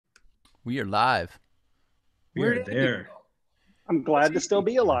We are live. We Where are did Andy there. go? I'm Where's glad to still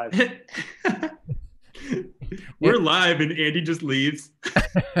Andy? be alive. We're live and Andy just leaves.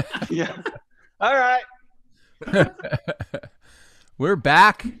 Yeah. All right. We're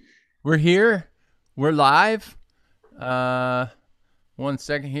back. We're here. We're live. Uh, 1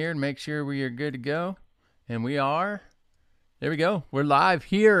 second here to make sure we are good to go. And we are. There we go. We're live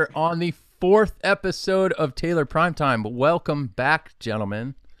here on the 4th episode of Taylor Primetime. Welcome back,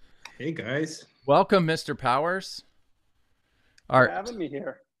 gentlemen. Hey guys. Welcome, Mr. Powers. For having me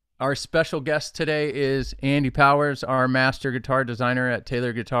here. Our special guest today is Andy Powers, our master guitar designer at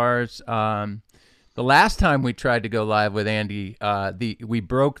Taylor Guitars. The last time we tried to go live with Andy, we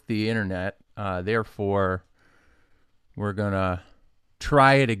broke the internet. Therefore, we're gonna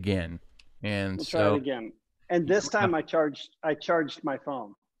try it again. And we'll try it again. And this time, I charged my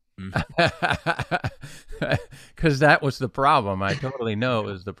phone. Because that was the problem. I totally know it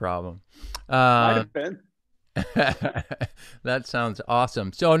was the problem. Might have been. That sounds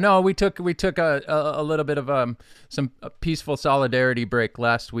awesome. So no, we took a little bit of some peaceful solidarity break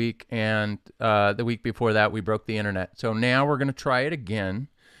last week, and the week before that we broke the internet. So now we're gonna try it again.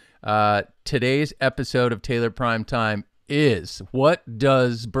 Today's episode of Taylor Primetime is what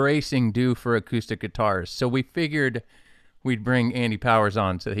does bracing do for acoustic guitars? So we figured we'd bring Andy Powers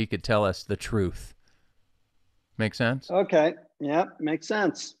on so he could tell us the truth. Make sense? Okay. Yeah, makes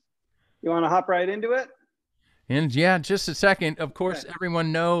sense. You want to hop right into it? And yeah, just a second. Of course,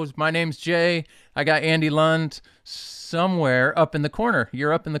 everyone knows my name's Jay. I got Andy Lund somewhere up in the corner.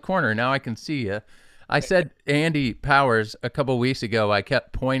 You're up in the corner. Now I can see you. I said Andy Powers a couple weeks ago. I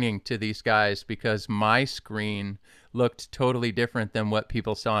kept pointing to these guys because my screen looked totally different than what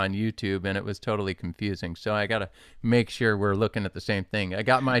people saw on YouTube, and it was totally confusing. So I got to make sure we're looking at the same thing. I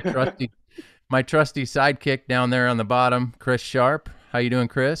got my trusty sidekick down there on the bottom, Chris Sharp. How you doing,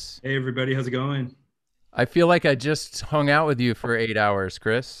 Chris? Hey everybody, how's it going? I feel like I just hung out with you for 8 hours,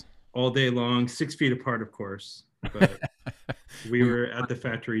 Chris. All day long, 6 feet apart, of course. But we were at the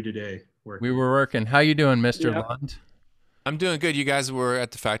factory today working. We were working. How you doing, Mr. Yep. Lund? I'm doing good. You guys were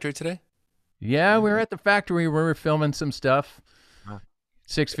at the factory today? Yeah, we were at the factory. We were filming some stuff.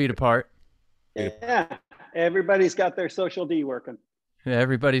 6 feet apart. Yeah. Everybody's got their social D working. Yeah,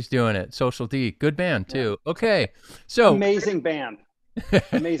 everybody's doing it. Social D. Good band, too. Okay. So Amazing band.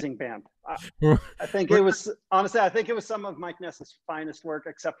 Amazing band. I think it was, honestly, I think it was some of Mike Ness's finest work,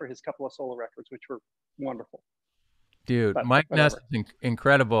 except for his couple of solo records, which were wonderful. Dude, But Mike Ness whatever. is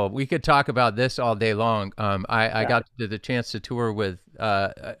incredible. We could talk about this all day long. I got the chance to tour with,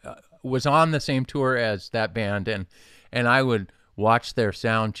 was on the same tour as that band, and I would watch their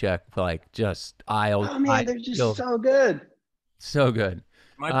sound check like just Oh man, they're just so good. so good.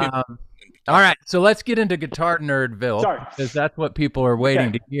 Might be. All right, so let's get into Guitar Nerdville. Sorry. Because that's what people are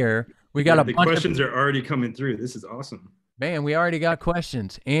waiting to hear. We got The questions are already coming through. This is awesome. Man, we already got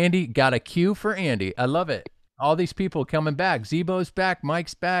questions. Andy got a cue for Andy. I love it. All these people coming back. Zebo's back.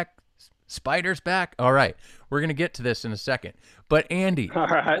 Mike's back. Spider's back. All right, we're gonna get to this in a second. But Andy, All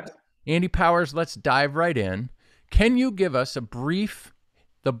right. Andy Powers, let's dive right in. Can you give us a brief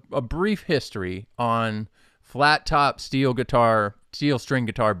history on flat top steel string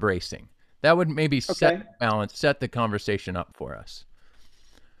guitar bracing? That would maybe set the conversation up for us.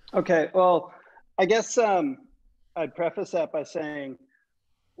 Okay. Well, I guess I'd preface that by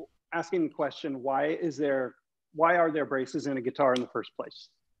asking the question, why are there braces in a guitar in the first place?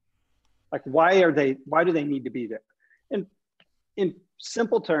 Like, why do they need to be there? And in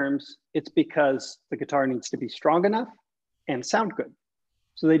simple terms, it's because the guitar needs to be strong enough and sound good.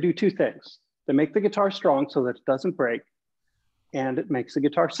 So they do two things. They make the guitar strong so that it doesn't break, and it makes the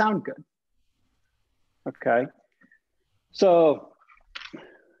guitar sound good. Okay. So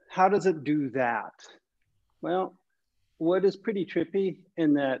how does it do that? Well, wood is pretty trippy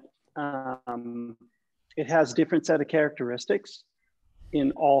in that it has different set of characteristics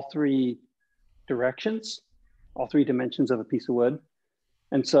in all three directions, all three dimensions of a piece of wood.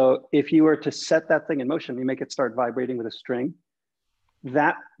 And so if you were to set that thing in motion, you make it start vibrating with a string,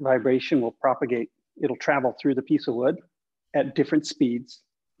 that vibration will propagate. It'll travel through the piece of wood at different speeds,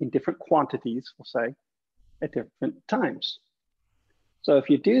 in different quantities, we'll say, at different times. So if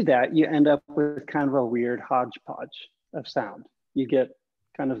you do that, you end up with kind of a weird hodgepodge of sound. You get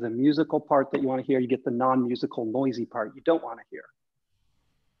kind of the musical part that you want to hear. You get the non-musical noisy part you don't want to hear.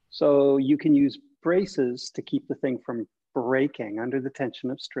 So you can use braces to keep the thing from breaking under the tension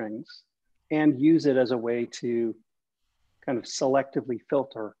of strings and use it as a way to kind of selectively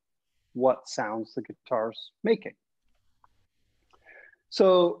filter what sounds the guitar's making.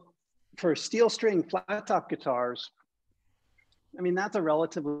 So for steel string flat top guitars, I mean, that's a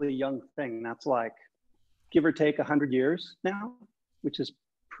relatively young thing. That's like give or take 100 years now, which is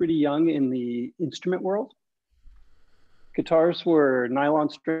pretty young in the instrument world. Guitars were nylon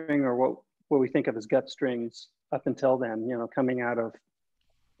string, or what we think of as gut strings up until then, you know, coming out of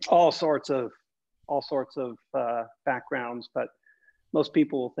all sorts of backgrounds, but most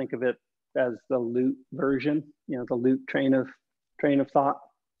people will think of it as the lute version, you know, the lute train of thought.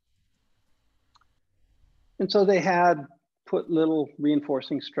 And so they had put little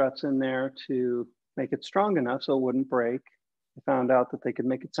reinforcing struts in there to make it strong enough so it wouldn't break. They found out that they could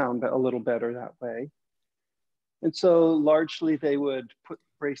make it sound a little better that way. And so largely they would put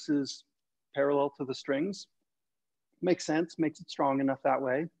braces parallel to the strings. Makes sense, makes it strong enough that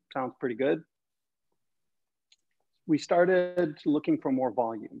way. Sounds pretty good. We started looking for more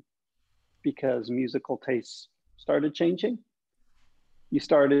volume because musical tastes started changing. You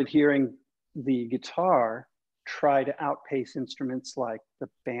started hearing the guitar try to outpace instruments like the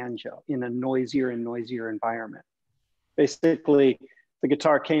banjo in a noisier and noisier environment. Basically, the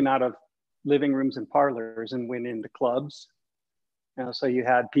guitar came out of living rooms and parlors and went into clubs. You know, so you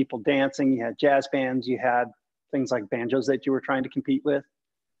had people dancing, you had jazz bands, you had things like banjos that you were trying to compete with.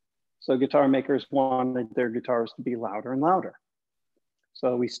 So guitar makers wanted their guitars to be louder and louder.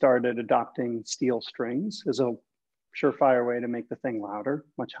 So we started adopting steel strings as a surefire way to make the thing louder,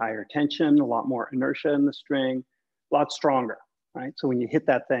 much higher tension, a lot more inertia in the string, a lot stronger, right? So when you hit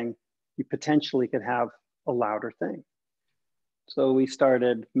that thing, you potentially could have a louder thing. So we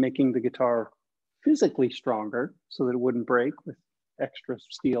started making the guitar physically stronger so that it wouldn't break with extra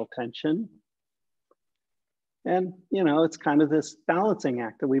steel tension. And, you know, it's kind of this balancing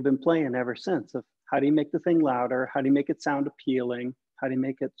act that we've been playing ever since of how do you make the thing louder? How do you make it sound appealing? How do you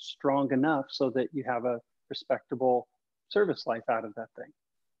make it strong enough so that you have a respectable service life out of that thing?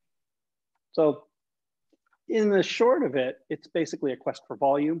 So in the short of it, it's basically a quest for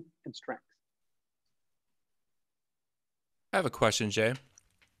volume and strength. I have a question, Jay.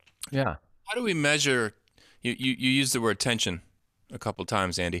 Yeah. How do we measure? You used the word tension a couple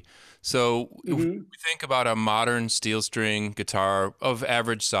times, Andy. So if we think about a modern steel string guitar of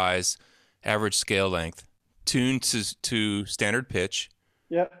average size, average scale length, tuned to standard pitch.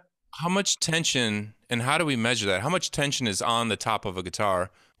 Yeah. How much tension, and how do we measure that? How much tension is on the top of a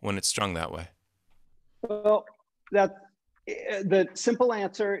guitar when it's strung that way? Well, the simple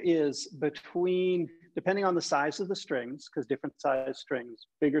answer is between, depending on the size of the strings, because different size strings,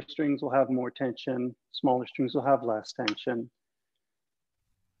 bigger strings will have more tension, smaller strings will have less tension.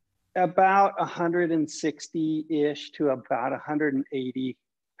 About 160-ish to about 180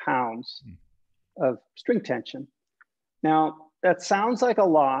 pounds of string tension. Now, that sounds like a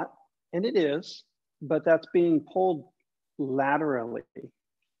lot, and it is, but that's being pulled laterally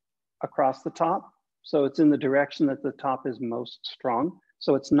across the top. So it's in the direction that the top is most strong.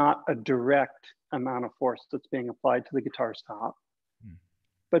 So it's not a direct amount of force that's being applied to the guitar's top.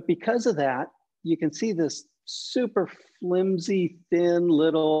 But because of that, you can see this super flimsy, thin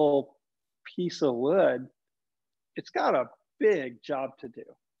little piece of wood. It's got a big job to do.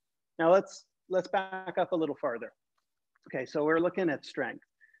 Now let's back up a little farther. Okay, so we're looking at strength.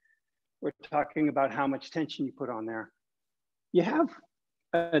 We're talking about how much tension you put on there. You have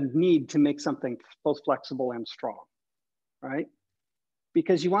a need to make something both flexible and strong, right?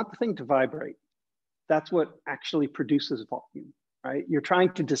 Because you want the thing to vibrate. That's what actually produces volume, right? You're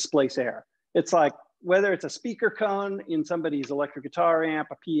trying to displace air. It's like whether it's a speaker cone in somebody's electric guitar amp,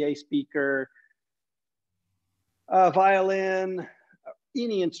 a PA speaker, a violin,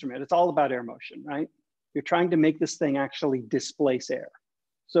 any instrument, it's all about air motion, right? You're trying to make this thing actually displace air.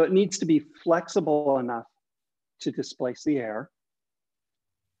 So it needs to be flexible enough to displace the air.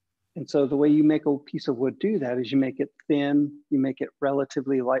 And so the way you make a piece of wood do that is you make it thin, you make it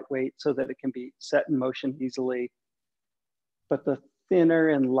relatively lightweight so that it can be set in motion easily. But the thinner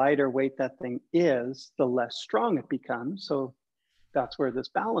and lighter weight that thing is, the less strong it becomes. So that's where this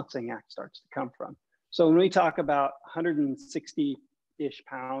balancing act starts to come from. So when we talk about 160-ish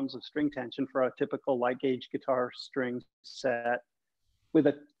pounds of string tension for a typical light gauge guitar string set with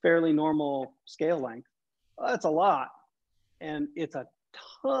a fairly normal scale length, well, that's a lot. And it's a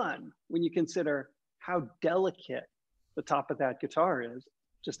ton when you consider how delicate the top of that guitar is,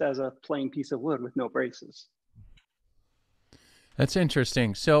 just as a plain piece of wood with no braces. That's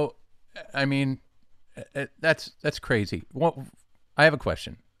interesting. So, I mean, that's crazy. Well, I have a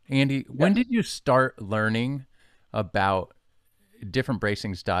question, Andy. When did you start learning about different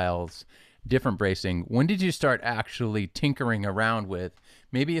bracing styles, different bracing? When did you start actually tinkering around with,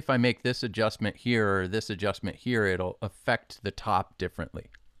 maybe if I make this adjustment here or this adjustment here, it'll affect the top differently?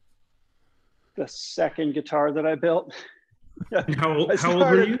 The second guitar that I built. And I how old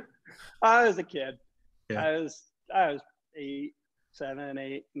were you? I was a kid. Yeah. I was 8, 7,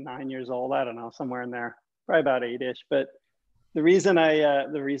 8, 9 years old. I don't know, somewhere in there, probably about 8-ish. But the reason I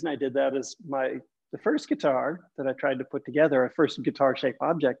did that is the first guitar that I tried to put together, a first guitar shaped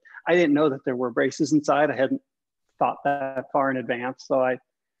object. I didn't know that there were braces inside. I hadn't thought that far in advance. So I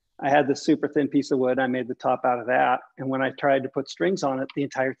had this super thin piece of wood. I made the top out of that. And when I tried to put strings on it, the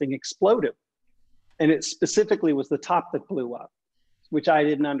entire thing exploded. And it specifically was the top that blew up, which I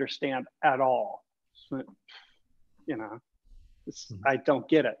didn't understand at all. So, you know, I don't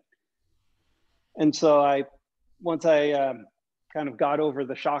get it. And so once I kind of got over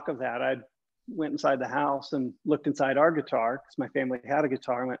the shock of that, I went inside the house and looked inside our guitar because my family had a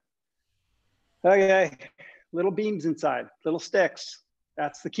guitar and went, okay, little beams inside, little sticks.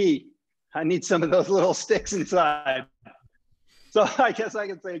 That's the key. I need some of those little sticks inside. So I guess I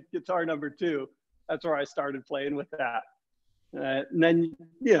can say guitar number 2. That's where I started playing with that. And then,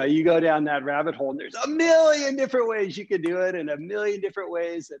 you know, you go down that rabbit hole and there's a million different ways you could do it and a million different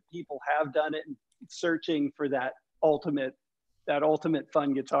ways that people have done it and searching for that ultimate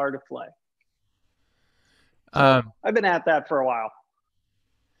fun guitar to play. So I've been at that for a while.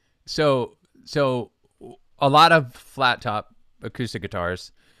 So a lot of flat top acoustic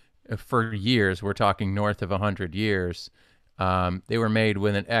guitars for years, we're talking north of 100 years, they were made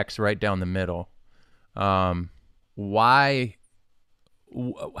with an X right down the middle. Why?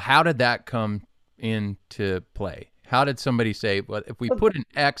 How did that come into play? How did somebody say, well, if we put an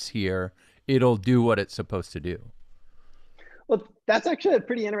X here, it'll do what it's supposed to do? Well, that's actually a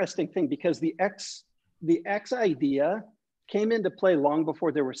pretty interesting thing because the X idea came into play long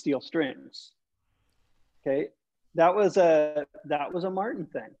before there were steel strings. Okay, that was a Martin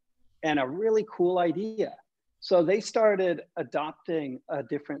thing, and a really cool idea. So they started adopting a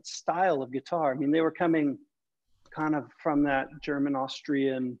different style of guitar. I mean, they were coming kind of from that German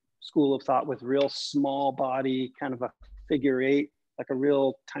Austrian school of thought with real small body, kind of a figure 8, like a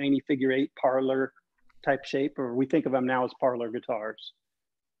real tiny figure 8 parlor type shape, or we think of them now as parlor guitars,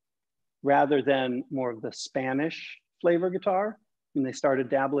 rather than more of the Spanish flavor guitar. And they started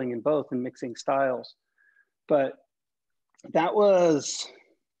dabbling in both and mixing styles. But that was,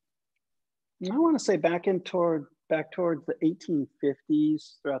 I want to say back towards the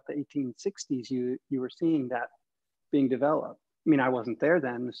 1850s, throughout the 1860s, you were seeing that being developed. I mean, I wasn't there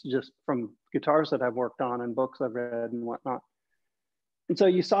then. This is just from guitars that I've worked on and books I've read and whatnot. And so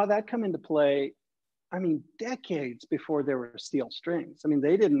you saw that come into play, I mean, decades before there were steel strings. I mean,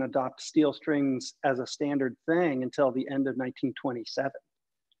 they didn't adopt steel strings as a standard thing until the end of 1927.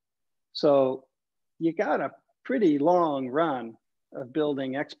 So you got a pretty long run of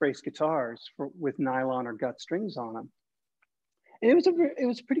building X-brace guitars with nylon or gut strings on them. And it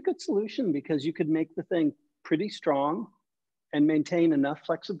was a pretty good solution because you could make the thing pretty strong and maintain enough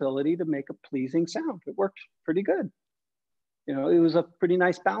flexibility to make a pleasing sound. It worked pretty good. You know, it was a pretty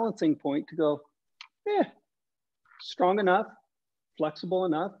nice balancing point to go, strong enough, flexible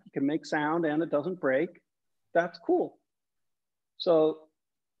enough, you can make sound and it doesn't break. That's cool. So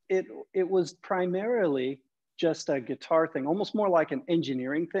it was primarily just a guitar thing, almost more like an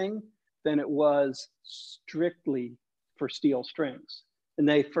engineering thing than it was strictly for steel strings. And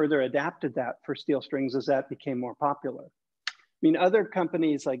they further adapted that for steel strings as that became more popular. I mean, other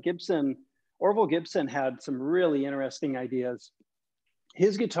companies like Gibson, Orville Gibson had some really interesting ideas.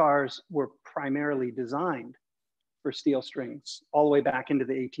 His guitars were primarily designed for steel strings all the way back into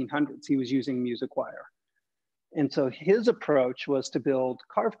the 1800s. He was using music wire. And so his approach was to build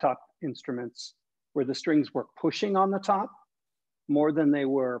carved top instruments where the strings were pushing on the top more than they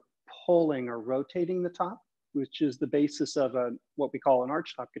were pulling or rotating the top, which is the basis of what we call an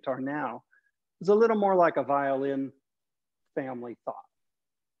archtop guitar now. It's a little more like a violin family thought,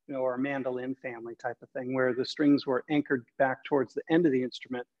 you know, or a mandolin family type of thing, where the strings were anchored back towards the end of the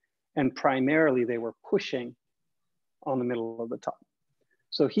instrument and primarily they were pushing on the middle of the top.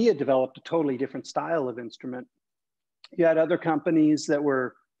 So he had developed a totally different style of instrument. You had other companies that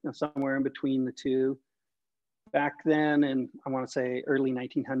were, you know, somewhere in between the two. Back then, and I want to say early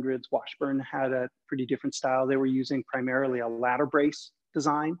 1900s, Washburn had a pretty different style. They were using primarily a ladder brace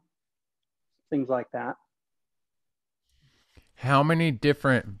design, things like that. How many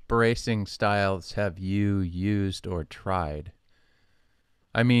different bracing styles have you used or tried?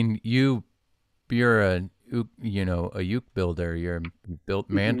 I mean, you're a uke builder. You built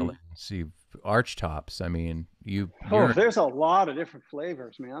mandolins, you've arch tops. I mean, there's a lot of different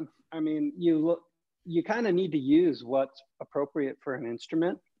flavors, man. I mean, you kind of need to use what's appropriate for an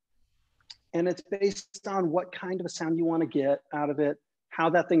instrument. And it's based on what kind of a sound you want to get out of it, how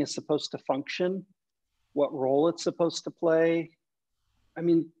that thing is supposed to function. what role it's supposed to play. I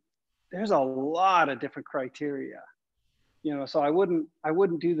mean, there's a lot of different criteria, you know, so I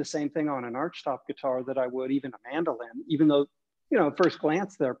wouldn't do the same thing on an archtop guitar that I would even a mandolin, even though, you know, at first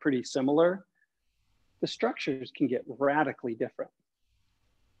glance, they're pretty similar. The structures can get radically different.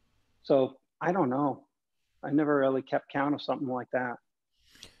 So I don't know. I never really kept count of something like that.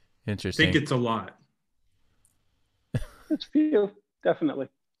 I Interesting. think it's a lot. It's few, definitely.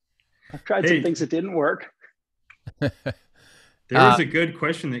 I've tried some things that didn't work. There was a good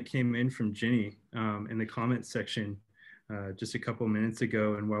question that came in from Jenny in the comments section just a couple minutes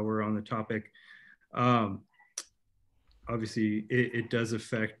ago. And while we're on the topic, obviously it does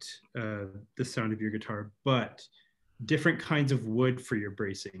affect the sound of your guitar, but different kinds of wood for your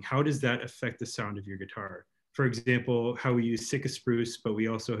bracing, how does that affect the sound of your guitar? For example, how we use Sitka spruce, but we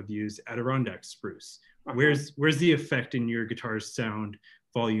also have used Adirondack spruce. Where's the effect in your guitar's sound,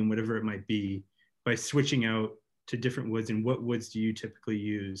 volume, whatever it might be, by switching out to different woods? And what woods do you typically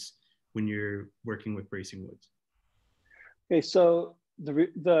use when you're working with bracing woods? Okay, so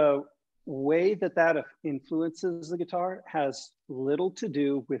the way that influences the guitar has little to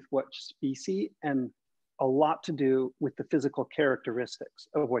do with what species and a lot to do with the physical characteristics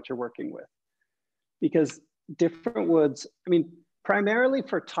of what you're working with. Because different woods, I mean, primarily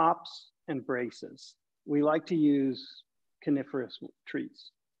for tops and braces, we like to use coniferous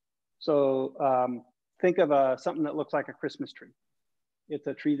trees. So think of something that looks like a Christmas tree. It's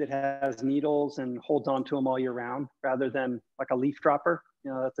a tree that has needles and holds onto them all year round, rather than like a leaf dropper.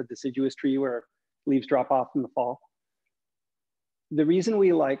 You know, that's a deciduous tree where leaves drop off in the fall. The reason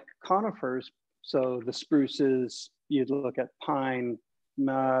we like conifers, so the spruces, you'd look at pine,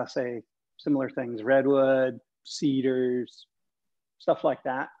 say similar things, redwood, cedars, stuff like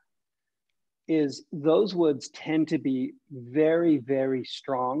that, is those woods tend to be very, very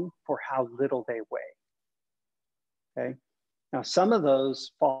strong for how little they weigh, okay? Now, some of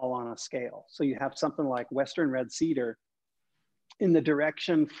those fall on a scale. So you have something like Western red cedar in the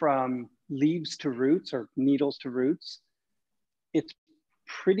direction from leaves to roots or needles to roots. It's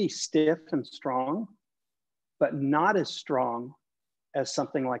pretty stiff and strong, but not as strong as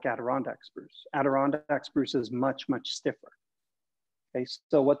something like Adirondack spruce. Adirondack spruce is much, much stiffer. Okay,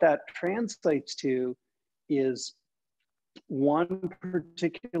 so what that translates to is one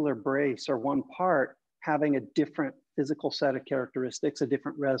particular brace or one part having a different physical set of characteristics, a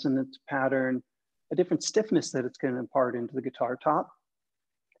different resonance pattern, a different stiffness that it's going to impart into the guitar top.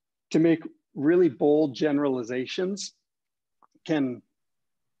 To make really bold generalizations can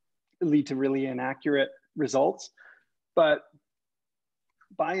lead to really inaccurate results. But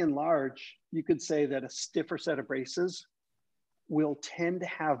by and large, you could say that a stiffer set of braces will tend to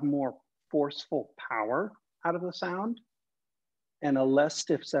have more forceful power out of the sound, and a less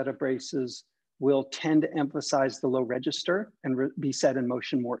stiff set of braces will tend to emphasize the low register and be set in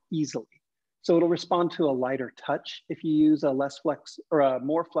motion more easily. So it'll respond to a lighter touch if you use a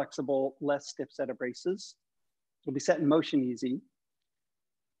more flexible, less stiff set of braces. It'll be set in motion easy,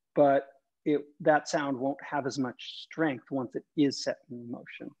 but that sound won't have as much strength once it is set in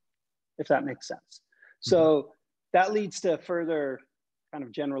motion, if that makes sense. So that leads to further kind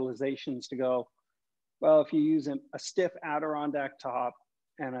of generalizations to go, well, if you use a stiff Adirondack top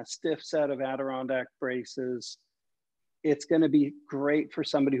and a stiff set of Adirondack braces, it's going to be great for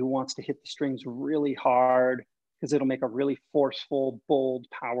somebody who wants to hit the strings really hard because it'll make a really forceful, bold,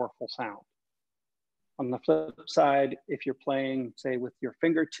 powerful sound. On the flip side, if you're playing, say, with your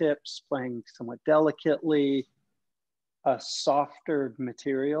fingertips, playing somewhat delicately, a softer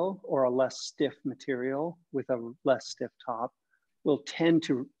material or a less stiff material with a less stiff top will tend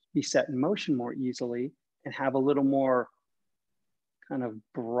to be set in motion more easily and have a little more kind of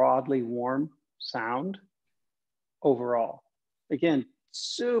broadly warm sound overall. Again,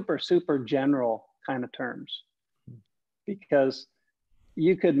 super, super general kind of terms, because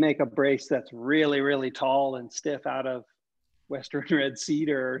you could make a brace that's really, really tall and stiff out of Western red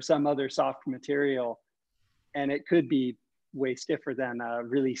cedar or some other soft material, and it could be way stiffer than a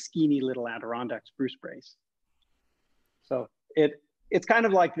really skinny little Adirondack spruce brace. So it's kind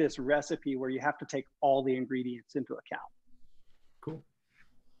of like this recipe where you have to take all the ingredients into account. Cool.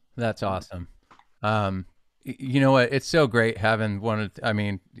 That's awesome. You know what? It's so great having I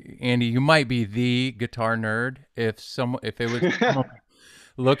mean, Andy, you might be the guitar nerd. If it was someone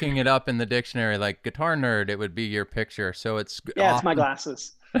looking it up in the dictionary, like guitar nerd, it would be your picture. So it's yeah, awesome. It's my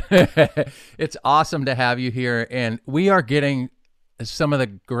glasses. It's awesome to have you here, and we are getting some of the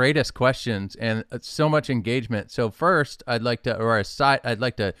greatest questions and so much engagement. So first, I'd like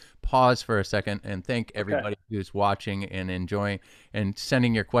to pause for a second and thank everybody who's watching and enjoying and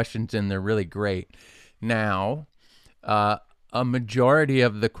sending your questions in. They're really great. now, a majority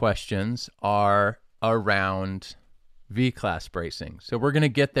of the questions are around V-class bracing. So we're going to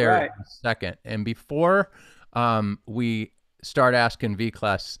get there in a second. And before we start asking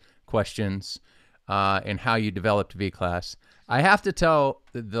V-class questions and how you developed V-class, I have to tell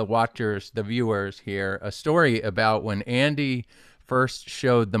the watchers, the viewers here, a story about when Andy first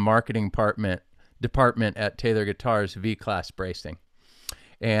showed the marketing department at Taylor Guitars V-class bracing.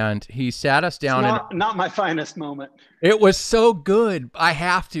 And he sat us down. It's not my finest moment. It was so good. I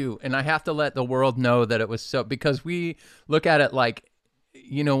have to let the world know that it was so, because we look at it like,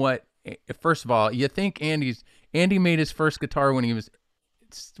 you know what? First of all, you think Andy made his first guitar when he was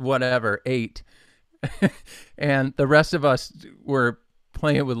whatever, 8. And the rest of us were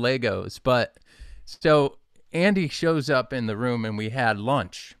playing with Legos. But so Andy shows up in the room and we had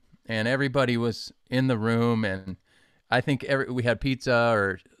lunch and everybody was in the room, and I think we had pizza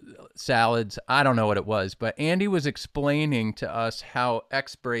or salads. I don't know what it was, but Andy was explaining to us how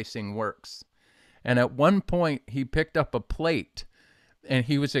X bracing works. And at one point he picked up a plate and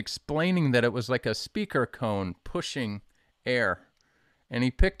he was explaining that it was like a speaker cone pushing air. And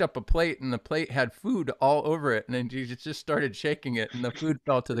he picked up a plate and the plate had food all over it. And then he just started shaking it and the food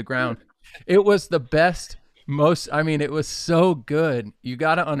fell to the ground. It was the best. It was so good. You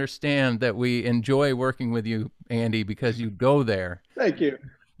got to understand that we enjoy working with you, Andy, because you go there. Thank you.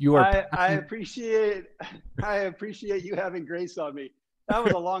 You are. I appreciate you having grace on me. That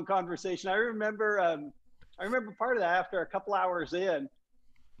was a long conversation. I remember part of that after a couple hours in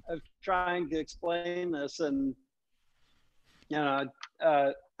of trying to explain this, and I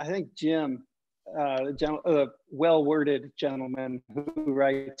think Jim, a well-worded gentleman who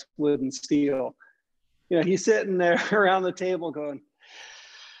writes Wood and Steel, he's sitting there around the table going,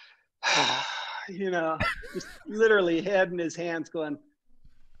 just literally head in his hands going,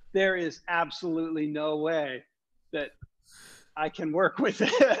 there is absolutely no way that I can work with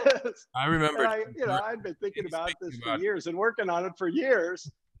this. I remember. I'd been thinking about this for years and working on it for years.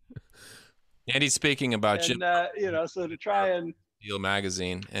 Andy's speaking about Jim. So to try and Steel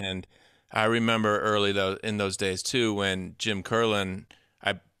magazine, and I remember early in those days too when Jim Curlin,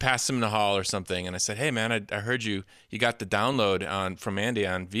 I passed him in the hall or something, and I said, "Hey man, I heard you got the download from Andy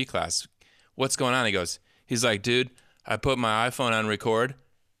on V-Class. What's going on?" He's like, "Dude, I put my iPhone on record,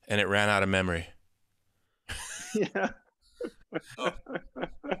 and it ran out of memory." Yeah. Oh.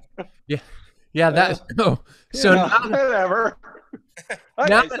 Yeah. That. Oh, so whatever.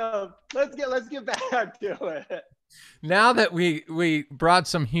 Okay, so let's get back to it. Now that we brought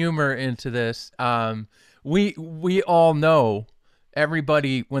some humor into this, we all know.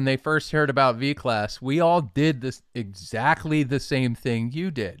 Everybody, when they first heard about V-Class, we all did this exactly the same thing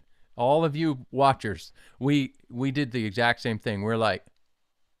you did. All of you watchers, we did the exact same thing. We're like,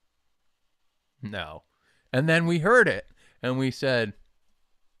 no. And then we heard it and we said,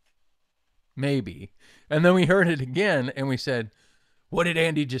 maybe. And then we heard it again and we said, what did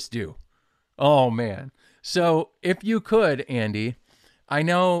Andy just do? Oh man. So if you could, Andy, I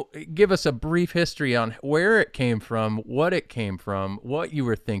know, give us a brief history on where it came from, what you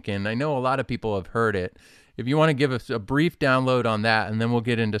were thinking. I know a lot of people have heard it. If you want to give us a brief download on that, and then we'll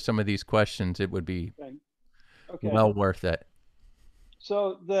get into some of these questions, it would be well worth it.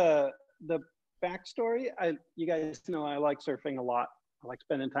 So the backstory, you guys know I like surfing a lot. I like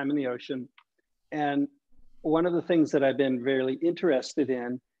spending time in the ocean. And one of the things that I've been really interested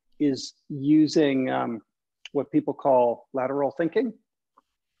in is using what people call lateral thinking,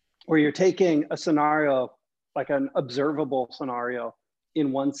 where you're taking a scenario, like an observable scenario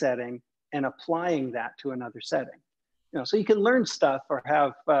in one setting and applying that to another setting. So you can learn stuff or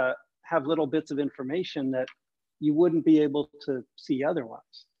have little bits of information that you wouldn't be able to see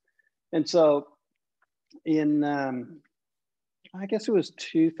otherwise. And so in, I guess it was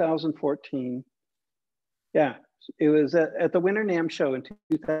 2014. Yeah, it was at the Winter NAMM show in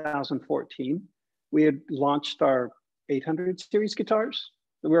 2014. We had launched our 800 series guitars.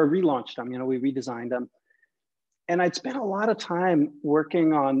 We relaunched them, we redesigned them. And I'd spent a lot of time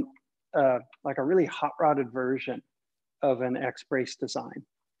working on like a really hot rodded version of an X-brace design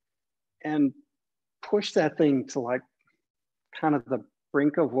and pushed that thing to like kind of the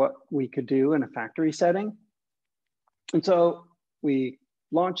brink of what we could do in a factory setting. And so we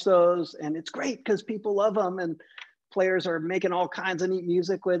launched those, and it's great because people love them and players are making all kinds of neat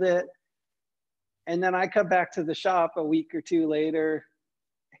music with it. And then I come back to the shop a week or two later.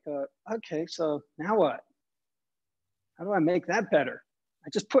 I go, okay, so now what? How do I make that better? I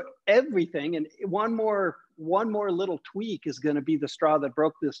just put everything, and one more little tweak is going to be the straw that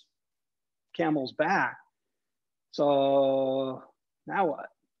broke this camel's back. So now what?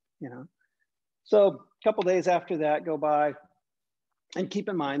 So couple days after that go by, and keep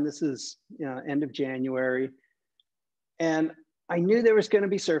in mind, this is end of January, and I knew there was going to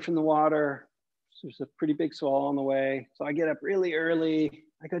be surf in the water. There's a pretty big swell on the way. So I get up really early.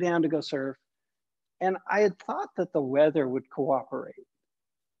 I go down to go surf. And I had thought that the weather would cooperate.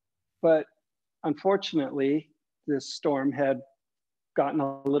 But unfortunately, this storm had gotten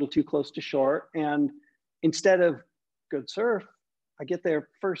a little too close to shore. And instead of good surf, I get there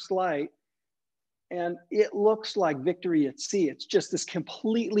first light, and it looks like victory at sea. It's just this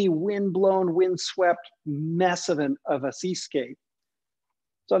completely wind-blown, wind-swept mess of a seascape.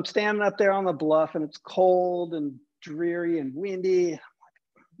 So I'm standing up there on the bluff, and it's cold and dreary and windy.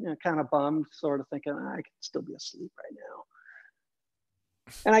 Kind of bummed, sort of thinking, I could still be asleep right now.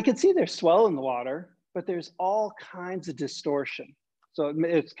 And I could see there's swell in the water, but there's all kinds of distortion. So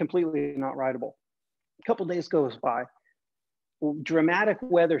it's completely not rideable. A couple days goes by, dramatic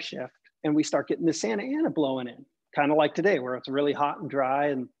weather shift, and we start getting the Santa Ana blowing in, kind of like today, where it's really hot and dry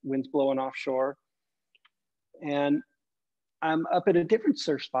and wind's blowing offshore. And I'm up at a different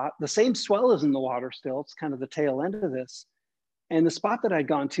surf spot. The same swell is in the water still. It's kind of the tail end of this. And the spot that I'd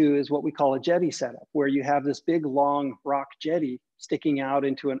gone to is what we call a jetty setup, where you have this big, long rock jetty sticking out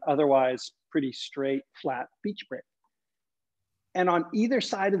into an otherwise pretty straight, flat beach break. And on either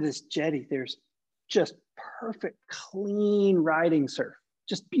side of this jetty, there's just perfect, clean riding surf,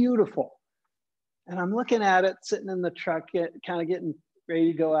 just beautiful. And I'm looking at it, sitting in the truck, kind of getting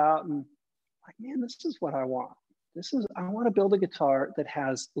ready to go out, and like, man, this is what I want. I want to build a guitar that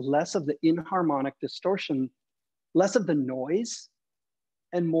has less of the inharmonic distortion, less of the noise,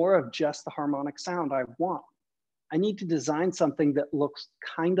 and more of just the harmonic sound I want. I need to design something that looks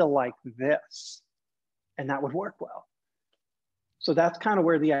kind of like this, and that would work well. So that's kind of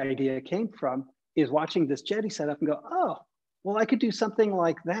where the idea came from, is watching this jetty set up and go, oh, well, I could do something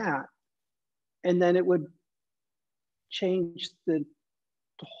like that. And then it would change the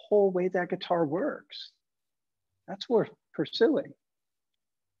whole way that guitar works. That's worth pursuing.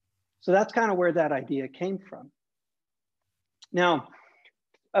 So that's kind of where that idea came from. Now,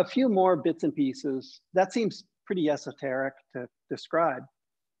 a few more bits and pieces. That seems pretty esoteric to describe.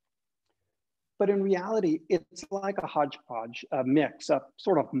 But in reality, it's like a hodgepodge, a mix, a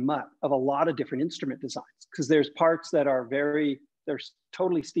sort of mutt of a lot of different instrument designs, because there's parts that are they're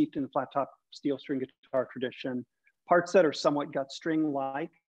totally steeped in the flat top steel string guitar tradition, parts that are somewhat gut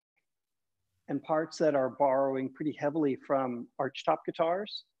string-like, and parts that are borrowing pretty heavily from archtop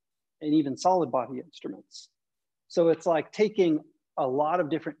guitars and even solid body instruments. So it's like taking a lot of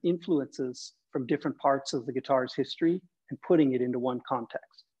different influences from different parts of the guitar's history and putting it into one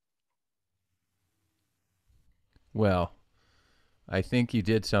context. Well, I think you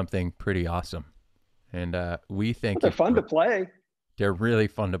did something pretty awesome. And we think they're fun to play. They're really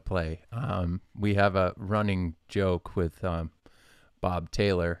fun to play. We have a running joke with Bob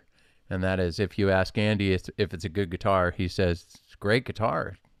Taylor, and that is, if you ask Andy if it's a good guitar, he says, it's a great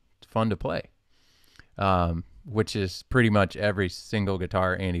guitar. It's fun to play, which is pretty much every single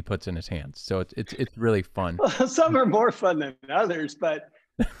guitar Andy puts in his hands. So it's really fun. Well, some are more fun than others, but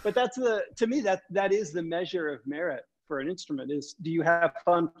that's to me, that is the measure of merit for an instrument, is, do you have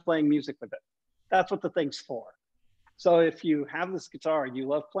fun playing music with it? That's what the thing's for. So if you have this guitar and you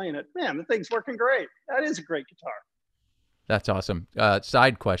love playing it, man, the thing's working great. That is a great guitar. That's awesome.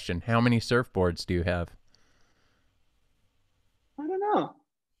 Side question: how many surfboards do you have? I don't know.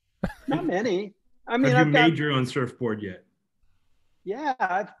 Not many. I mean, have you made your own surfboard yet? Yeah,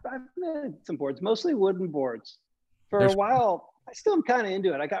 I've made some boards, mostly wooden boards. For a while, I still am kind of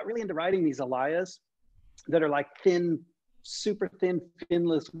into it. I got really into riding these Elias that are like thin, super thin,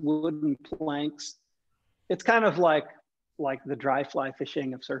 finless wooden planks. It's kind of like the dry fly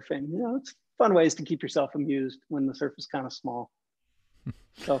fishing of surfing. It's fun ways to keep yourself amused when the surf is kind of small.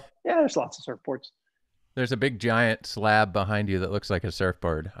 So yeah, there's lots of surfboards. There's a big giant slab behind you that looks like a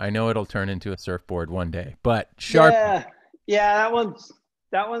surfboard. I know it'll turn into a surfboard one day, but sharp. Yeah,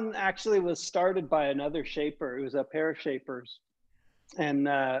 that one actually was started by another shaper. It was a pair of shapers, and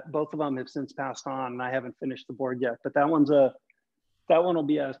both of them have since passed on, and I haven't finished the board yet. But that one will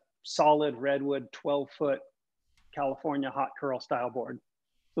be a solid redwood 12-foot California hot curl style board.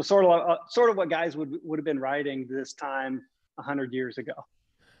 So sort of what guys would have been riding this time 100 years ago.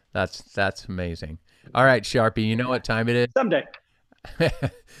 That's amazing. All right, Sharpie, you know what time it is? Someday.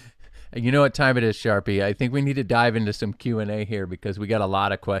 You know what time it is, Sharpie. I think we need to dive into some Q&A here, because we got a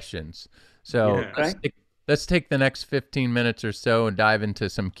lot of questions. So let's take the next 15 minutes or so and dive into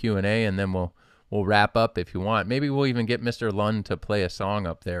some Q&A, and then we'll wrap up if you want. Maybe we'll even get Mr. Lund to play a song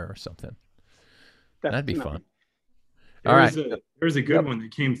up there or something. That'd be fun. All right. There was a good one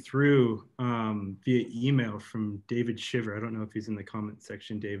that came through via email from David Shiver. I don't know if he's in the comment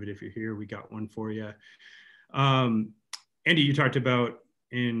section. David, if you're here, we got one for you. Andy, you talked about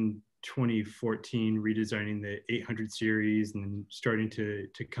in 2014 redesigning the 800 series and starting to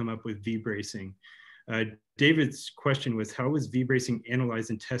come up with V-bracing. David's question was, how was V-bracing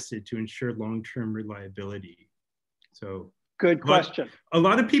analyzed and tested to ensure long-term reliability? So good question. A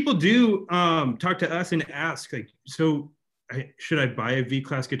lot of people do talk to us and ask, like, so should I buy a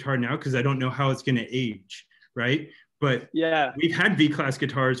V-class guitar now? Because I don't know how it's going to age, right? But yeah, we've had V-class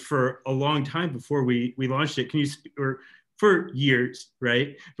guitars for a long time before we launched it. Can you, or for years,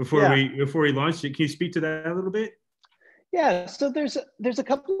 right? Before we launched it. Can you speak to that a little bit? Yeah, so there's a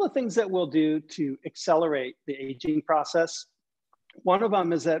couple of things that we'll do to accelerate the aging process. One of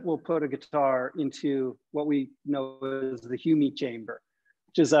them is that we'll put a guitar into what we know as the HUMI chamber,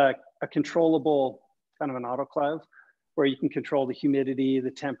 which is a controllable kind of an autoclave where you can control the humidity,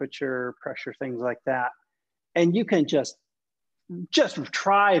 the temperature, pressure, things like that. And you can just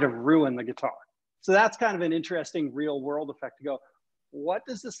try to ruin the guitar. So that's kind of an interesting real world effect to go, what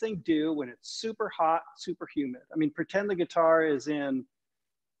does this thing do when it's super hot, super humid? I mean, pretend the guitar is in,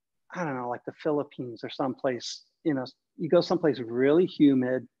 I don't know, like the Philippines or someplace, you know, you go someplace really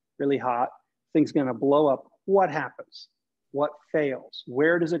humid, really hot, thing's gonna blow up. What happens? What fails?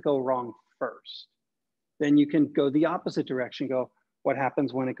 Where does it go wrong first? Then you can go the opposite direction, go, what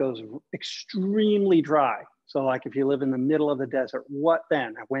happens when it goes extremely dry? So like if you live in the middle of the desert, what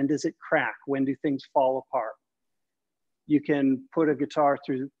then? When does it crack? When do things fall apart? You can put a guitar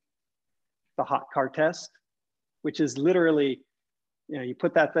through the hot car test, which is literally, you know, you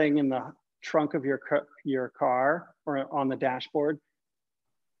put that thing in the trunk of your car or on the dashboard.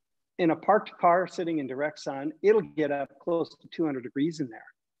 In a parked car sitting in direct sun, it'll get up close to 200 degrees in there.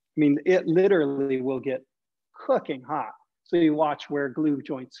 I mean, it literally will get cooking hot. So you watch where glue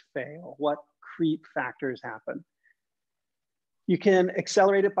joints fail, what creep factors happen. You can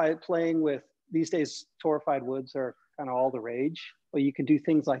accelerate it by playing with, these days, torrefied woods are kind of all the rage. Well, you can do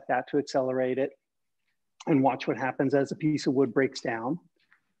things like that to accelerate it and watch what happens as a piece of wood breaks down.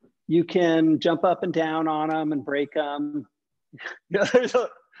 You can jump up and down on them and break them. You know,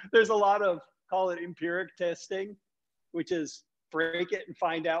 there's a lot of, call it empiric testing, which is break it and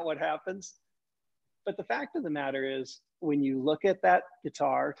find out what happens. But the fact of the matter is, when you look at that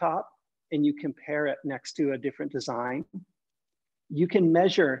guitar top and you compare it next to a different design, you can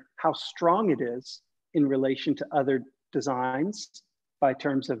measure how strong it is in relation to other designs by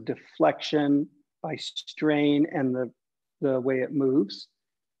terms of deflection, by strain, and the way it moves.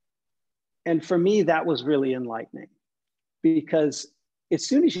 And for me, that was really enlightening, because as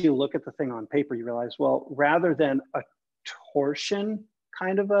soon as you look at the thing on paper, you realize, well, rather than a torsion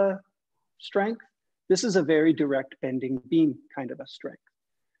kind of a strength, this is a very direct bending beam kind of a strength.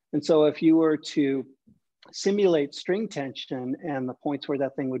 And so if you were to simulate string tension and the points where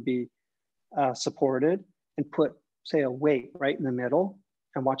that thing would be supported and put, say, a weight right in the middle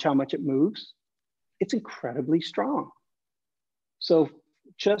and watch how much it moves, it's incredibly strong. So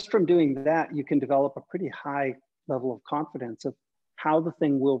just from doing that, you can develop a pretty high level of confidence of how the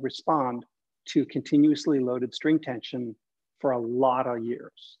thing will respond to continuously loaded string tension for a lot of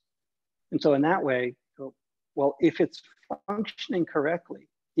years. And so in that way, well, if it's functioning correctly,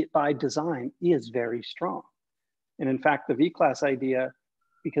 it by design is very strong. And in fact, the V-class idea,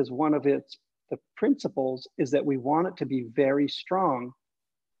 because one of the principles is that we want it to be very strong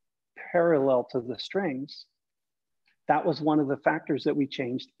parallel to the strings. That was one of the factors that we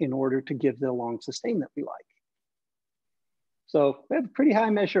changed in order to give the long sustain that we like. So we have a pretty high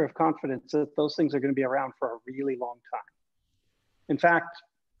measure of confidence that those things are going to be around for a really long time. In fact,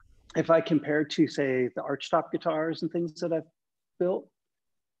 if I compare to, say, the archtop guitars and things that I've built,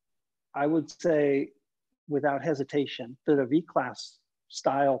 I would say without hesitation that a V-class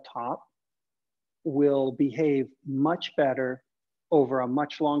style top will behave much better over a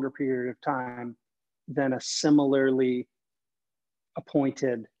much longer period of time than a similarly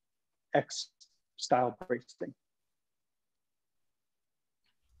appointed X style bracing.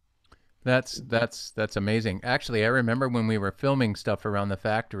 That's amazing. Actually, I remember when we were filming stuff around the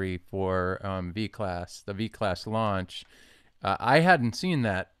factory for V-class, the V-class launch. I hadn't seen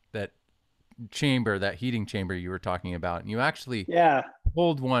that chamber, that heating chamber you were talking about, and you actually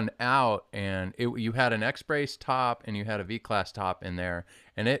pulled one out, and you had an X-brace top and you had a V-class top in there,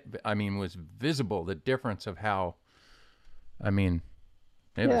 and it, I mean, was visible, the difference of how, I mean,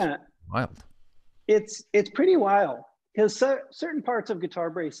 it was wild. It's pretty wild, because certain parts of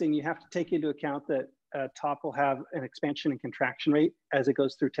guitar bracing, you have to take into account that top will have an expansion and contraction rate as it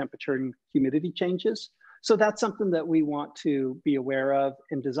goes through temperature and humidity changes. So that's something that we want to be aware of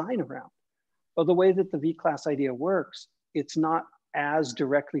and design around. But the way that the V-class idea works, it's not as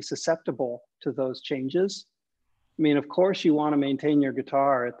directly susceptible to those changes. I mean, of course, you want to maintain your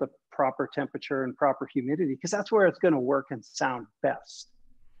guitar at the proper temperature and proper humidity, because that's where it's going to work and sound best.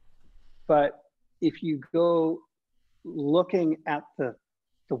 But if you go looking at the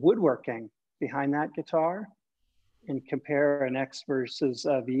woodworking behind that guitar and compare an X versus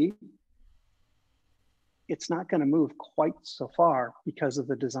a V, it's not going to move quite so far because of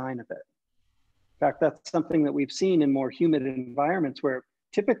the design of it. In fact, that's something that we've seen in more humid environments, where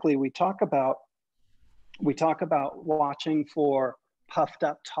typically we talk about watching for puffed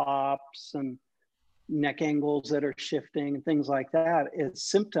up tops and neck angles that are shifting and things like that as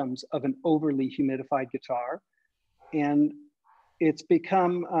symptoms of an overly humidified guitar. And it's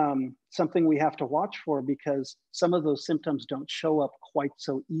become something we have to watch for, because some of those symptoms don't show up quite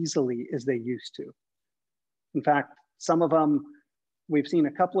so easily as they used to. In fact, some of them, we've seen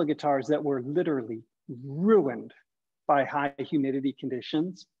a couple of guitars that were literally ruined by high humidity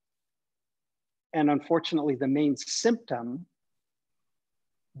conditions. And unfortunately, the main symptom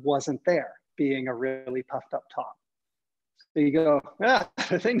wasn't there, being a really puffed up top. So you go,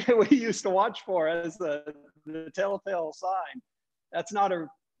 the thing that we used to watch for as the telltale sign, that's not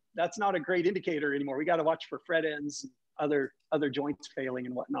a great indicator anymore. We got to watch for fret ends, other joints failing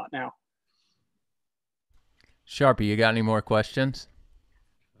and whatnot now. Sharpie, you got any more questions?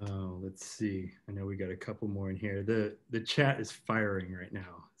 Oh, let's see. I know we got a couple more in here. The chat is firing right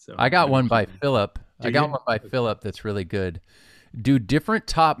now. So I got one by Philip. Okay. Philip that's really good. Do different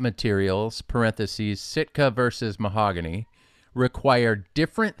top materials (parentheses Sitka versus mahogany) require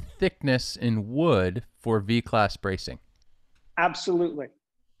different thickness in wood for V-class bracing? Absolutely.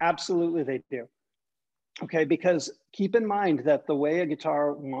 Absolutely they do. Okay, because keep in mind that the way a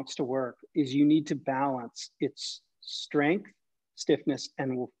guitar wants to work is you need to balance its strength, stiffness,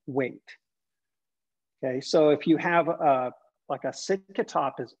 and weight. Okay, so if you have like a Sitka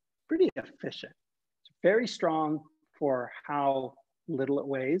top is pretty efficient. It's very strong for how little it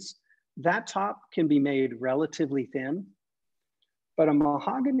weighs. That top can be made relatively thin, but a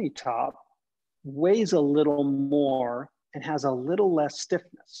mahogany top weighs a little more and has a little less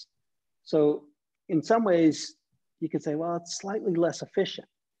stiffness. So in some ways, you could say, well, it's slightly less efficient.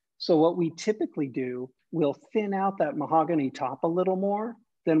 So what we typically do, we'll thin out that mahogany top a little more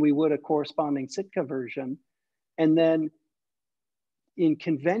than we would a corresponding Sitka version. And then in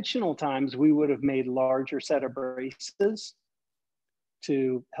conventional times, we would have made larger set of braces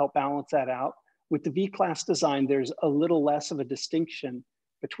to help balance that out. With the V-class design, there's a little less of a distinction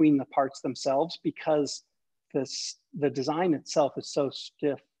between the parts themselves, because the design itself is so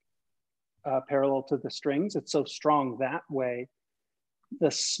stiff parallel to the strings. It's so strong that way.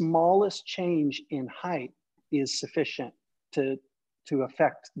 The smallest change in height is sufficient to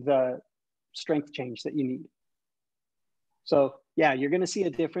affect the strength change that you need. So yeah, you're going to see a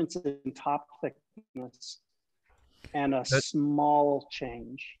difference in top thickness and a small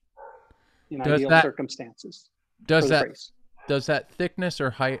change in ideal circumstances. Does that thickness or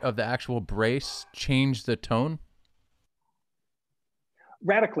height of the actual brace change the tone?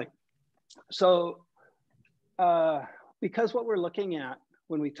 Radically. So because what we're looking at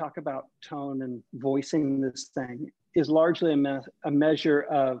when we talk about tone and voicing this thing is largely a measure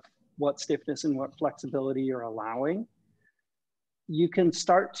of what stiffness and what flexibility you're allowing, you can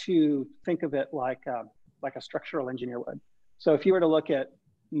start to think of it like a structural engineer would. So if you were to look at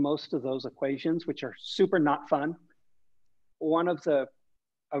most of those equations, which are super not fun, one of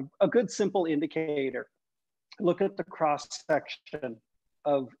a good simple indicator, look at the cross section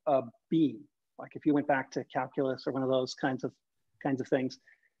of a beam. Like if you went back to calculus or one of those kinds of things,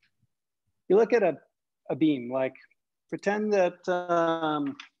 you look at a beam, like pretend that,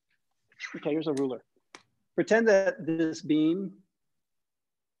 okay, here's a ruler. Pretend that this beam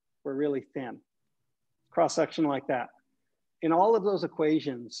were really thin, cross section like that. In all of those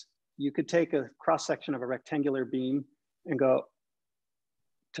equations, you could take a cross section of a rectangular beam and go,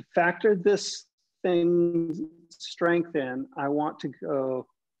 to factor this thing's strength in, I want to go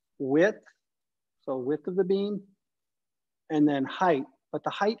width, so width of the beam, and then height, but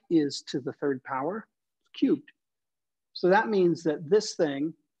the height is to the third power, cubed. So that means that this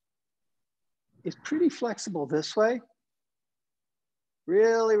thing is pretty flexible this way,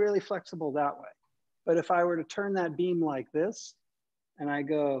 really, really flexible that way. But if I were to turn that beam like this, and I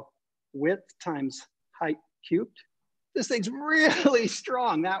go width times height cubed, this thing's really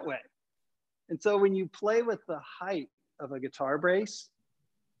strong that way. And so when you play with the height of a guitar brace,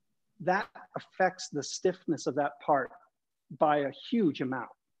 that affects the stiffness of that part by a huge amount.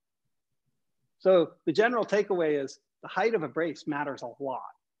 So the general takeaway is the height of a brace matters a lot.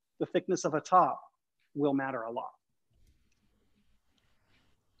 The thickness of a top will matter a lot.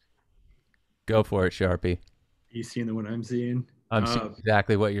 Go for it, Sharpie. You seeing the one I'm seeing? I'm seeing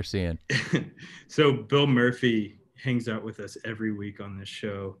exactly what you're seeing. So Bill Murphy hangs out with us every week on this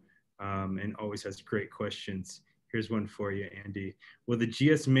show, and always has great questions. Here's one for you, Andy. Will the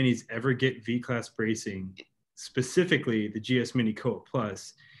GS Minis ever get V-Class bracing, specifically the GS Mini Koa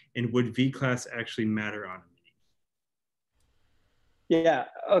Plus, and would V-Class actually matter on a Mini? Yeah,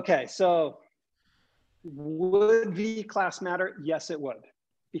 okay, so would V-Class matter? Yes, it would,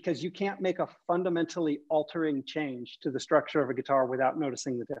 because you can't make a fundamentally altering change to the structure of a guitar without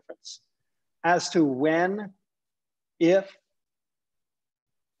noticing the difference. As to when, if,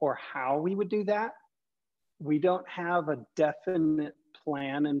 or how we would do that, we don't have a definite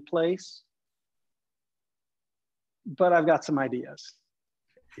plan in place, but I've got some ideas.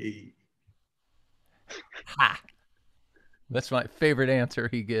 Hey. Ha! That's my favorite answer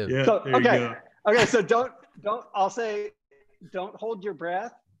he gives. Yeah, So, there you go. Okay, so I'll say, don't hold your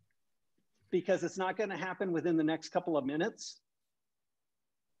breath, because it's not going to happen within the next couple of minutes.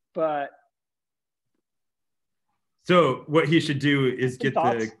 But so what he should do is get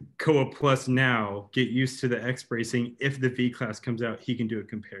thoughts? the Koa Plus now, get used to the X bracing. If the V-Class comes out, he can do a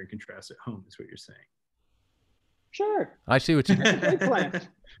compare and contrast at home, is what you're saying. Sure. I see what you did. Great plan.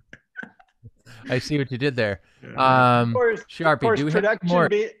 I see what you did there. Of course, Sharpie, do we have more?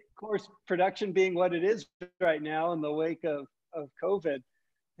 of course, production being what it is right now in the wake of COVID,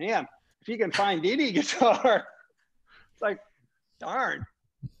 man, if you can find any guitar, it's like, darn,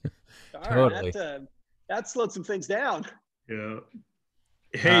 Totally. that slowed some things down. Yeah.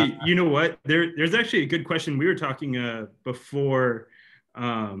 Hey, you know what? There's actually a good question. We were talking before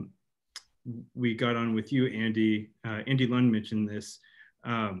we got on with you, Andy. Andy Lund mentioned this.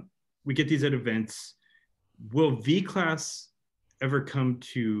 We get these at events. Will V-Class ever come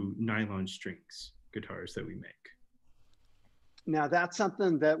to nylon strings guitars that we make? Now that's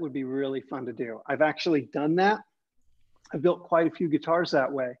something that would be really fun to do. I've actually done that. I've built quite a few guitars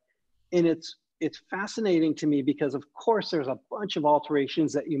that way. And it's fascinating to me because of course there's a bunch of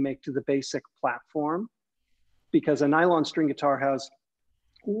alterations that you make to the basic platform, because a nylon string guitar has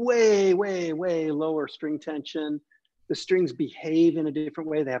way, way, way lower string tension. The strings behave in a different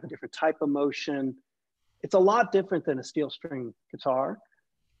way. They have a different type of motion. It's a lot different than a steel string guitar.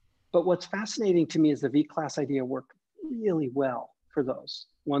 But what's fascinating to me is the V-Class idea worked really well for those.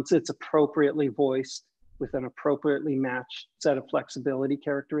 Once it's appropriately voiced with an appropriately matched set of flexibility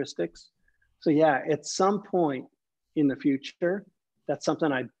characteristics. So yeah, at some point in the future, that's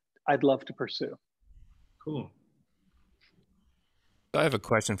something I'd love to pursue. Cool. I have a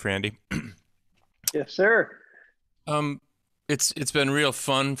question for Andy. Yes, sir. It's been real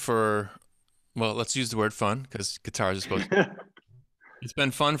fun well, let's use the word fun because guitars are supposed to. It's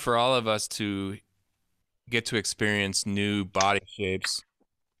been fun for all of us to get to experience new body shapes,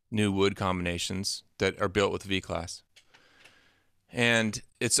 new wood combinations that are built with V-Class. And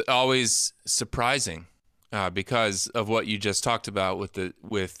it's always surprising because of what you just talked about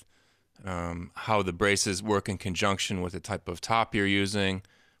with how the braces work in conjunction with the type of top you're using,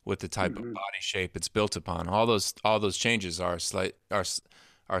 with the type of body shape it's built upon. All those changes are slight,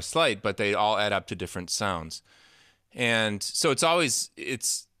 but they all add up to different sounds. And so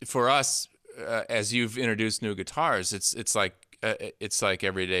it's for us as you've introduced new guitars, it's like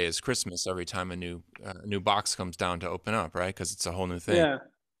every day is Christmas every time a new box comes down to open up, right? Because it's a whole new thing. Yeah.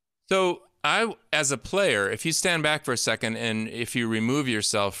 So as a player, if you stand back for a second and if you remove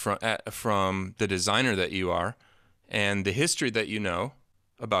yourself from the designer that you are and the history that you know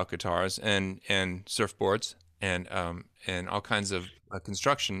about guitars and surfboards and all kinds of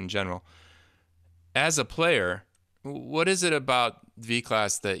construction in general, as a player, what is it about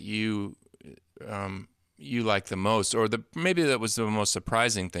V-Class that you like the most, or maybe that was the most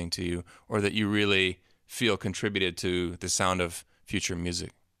surprising thing to you, or that you really feel contributed to the sound of future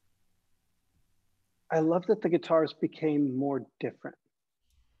music? I love that the guitars became more different,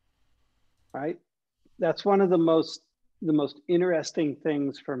 right? That's one of the most interesting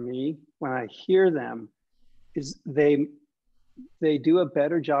things for me when I hear them is they do a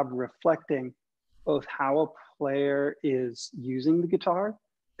better job reflecting both how a player is using the guitar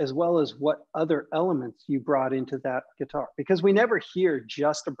as well as what other elements you brought into that guitar. Because we never hear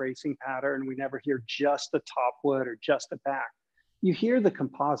just a bracing pattern, we never hear just a top wood or just a back. You hear the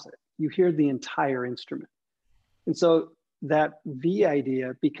composite, you hear the entire instrument. And so that V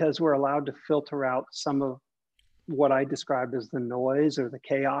idea, because we're allowed to filter out some of what I described as the noise or the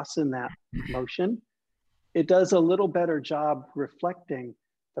chaos in that motion, it does a little better job reflecting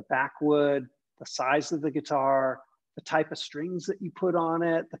the backwood, the size of the guitar, the type of strings that you put on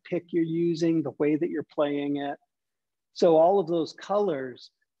it, the pick you're using, the way that you're playing it. So all of those colors,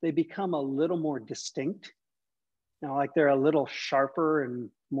 they become a little more distinct. Like they're a little sharper and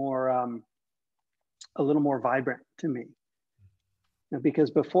more, a little more vibrant to me. Because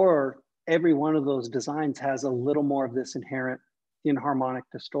before, every one of those designs has a little more of this inherent inharmonic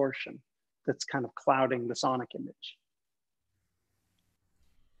distortion that's kind of clouding the sonic image.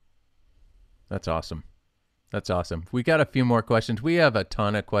 That's awesome. That's awesome. We got a few more questions. We have a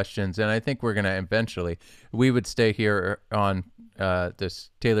ton of questions, and I think we're going to eventually, we would stay here on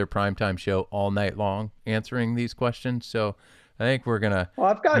this Taylor Primetime show all night long answering these questions. So I think we're going to. Well,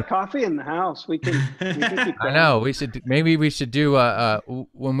 I've got coffee in the house. We can keep going. I know. Maybe we should do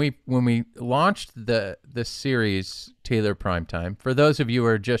when we launched the series Taylor Primetime. For those of you who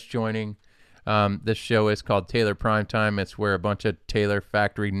are just joining, this show is called Taylor Primetime. It's where a bunch of Taylor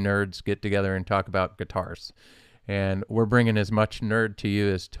factory nerds get together and talk about guitars. And we're bringing as much nerd to you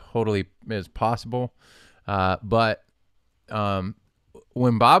as possible. But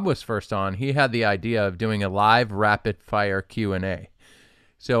when Bob was first on, he had the idea of doing a live rapid fire Q&A.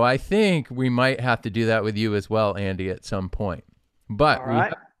 So I think we might have to do that with you as well, Andy, at some point. But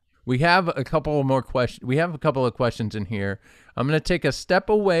we have a couple more questions. We have a couple of questions in here. I'm going to take a step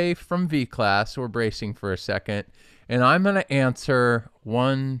away from V-Class. We're bracing for a second. And I'm going to answer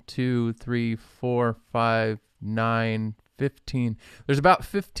 1, 2, 3, 4, 5, 9, 15. There's about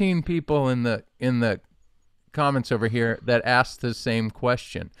 15 people in the comments over here that asked the same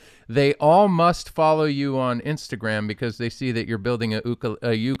question. They all must follow you on Instagram because they see that you're building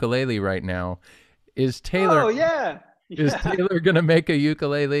a ukulele right now. Is Taylor? Oh yeah. Is Taylor gonna make a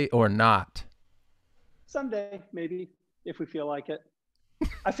ukulele or not? Someday, maybe, if we feel like it.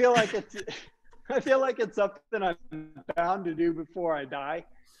 I feel like it's something I'm bound to do before I die,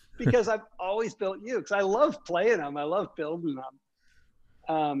 because I've always built ukes. I love playing them. I love building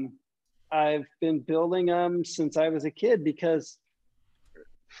them. I've been building them since I was a kid because,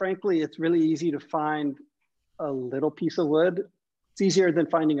 frankly, it's really easy to find a little piece of wood. It's easier than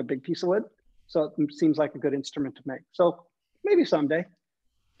finding a big piece of wood. So it seems like a good instrument to make. So maybe someday.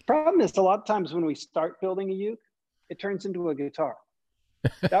 Problem is, a lot of times when we start building a uke, it turns into a guitar.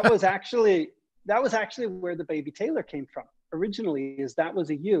 That was actually where the Baby Taylor came from. Originally, that was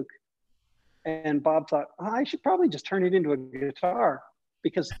a uke. And Bob thought, I should probably just turn it into a guitar,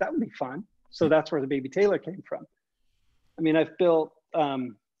 because that would be fun. So that's where the Baby Taylor came from. I mean,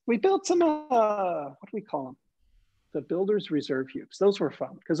 we built some, what do we call them? The Builder's Reserve ukes. Those were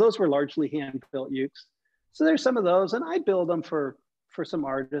fun because those were largely hand-built ukes. So there's some of those, and I build them for some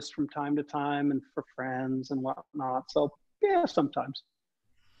artists from time to time and for friends and whatnot. So yeah, sometimes,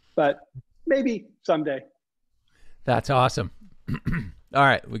 but maybe someday. That's awesome. All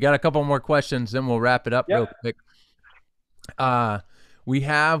right, we got a couple more questions, then we'll wrap it up real quick. We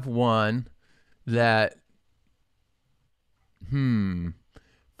have one that,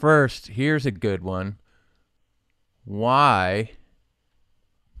 first, here's a good one. Why?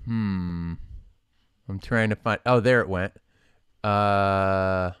 I'm trying to find, there it went.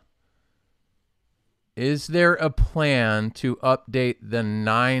 Is there a plan to update the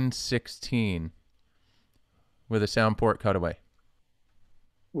 916 with a sound port cutaway?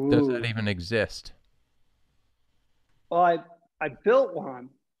 Ooh. Does that even exist? Well, I built one.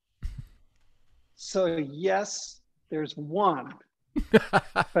 So yes, there's one.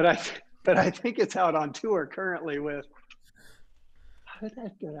 but I think it's out on tour currently with, how did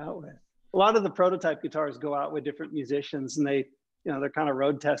that get out with? A lot of the prototype guitars go out with different musicians, and they're kind of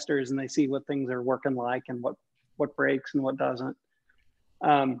road testers, and they see what things are working like and what breaks and what doesn't.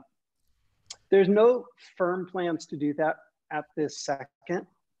 There's no firm plans to do that at this second,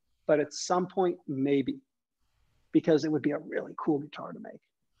 but at some point, maybe, because it would be a really cool guitar to make.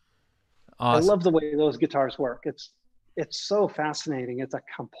 Awesome. I love the way those guitars work. It's so fascinating. It's a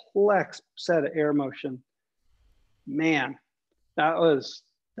complex set of air motion. Man, that was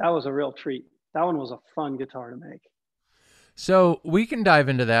a real treat. That one was a fun guitar to make. So we can dive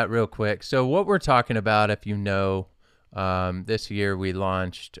into that real quick. So what we're talking about, if you know, this year we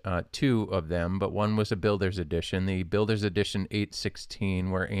launched 2 of them, but one was a Builder's Edition, the Builder's Edition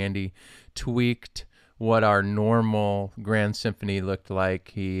 816, where Andy tweaked what our normal Grand Symphony looked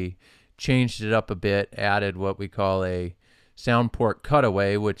like. He changed it up a bit, added what we call a sound port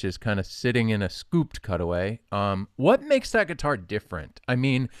cutaway, which is kind of sitting in a scooped cutaway. What makes that guitar different? I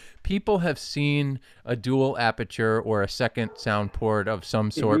mean, people have seen a dual aperture or a second sound port of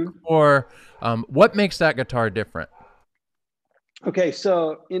some sort before. What makes that guitar different? Okay,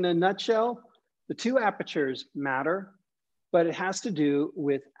 so in a nutshell, the 2 apertures matter, but it has to do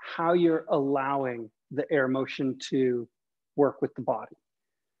with how you're allowing the air motion to work with the body.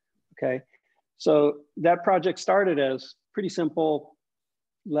 Okay, so that project started as pretty simple.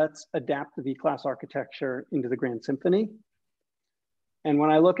 Let's adapt the V-class architecture into the Grand Symphony. And when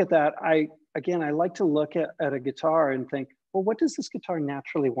I look at that, I like to look at a guitar and think, well, what does this guitar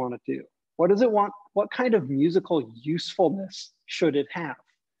naturally want to do? What does it want? What kind of musical usefulness should it have?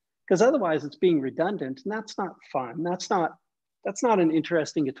 Because otherwise it's being redundant, and that's not fun. That's not an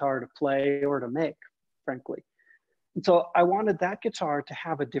interesting guitar to play or to make, frankly. And so I wanted that guitar to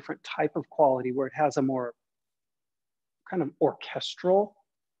have a different type of quality where it has a more kind of orchestral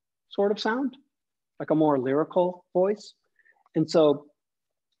sort of sound, like a more lyrical voice. And so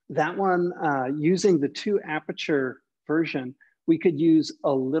that one, using the 2-aperture version, we could use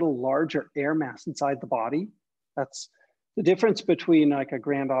a little larger air mass inside the body. That's the difference between like a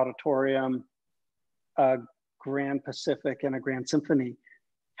Grand Auditorium, a Grand Pacific, and a Grand Symphony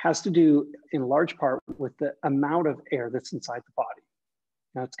has to do in large part with the amount of air that's inside the body.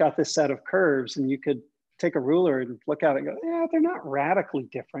 Now it's got this set of curves, and you could take a ruler and look at it and go, yeah, they're not radically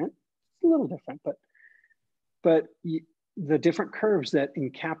different. It's a little different, but the different curves that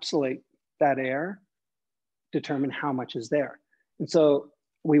encapsulate that air determine how much is there. And so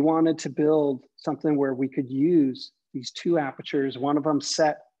we wanted to build something where we could use these 2 apertures, one of them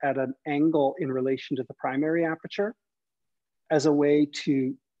set at an angle in relation to the primary aperture, as a way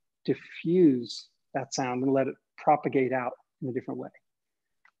to diffuse that sound and let it propagate out in a different way.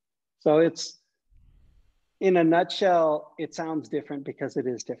 So it's, in a nutshell, it sounds different because it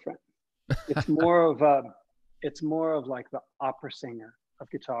is different. It's more of like the opera singer of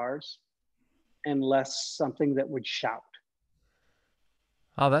guitars and less something that would shout.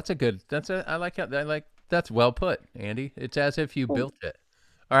 Oh, I like that's well put, Andy. It's as if you built it.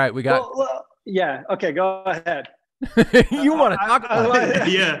 All right, we got. Well, yeah. Okay, go ahead. You want to talk about it?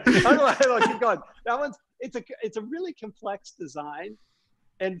 Yeah. I'll keep going. That one's, it's a really complex design.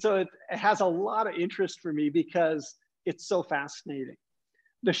 And so it has a lot of interest for me because it's so fascinating.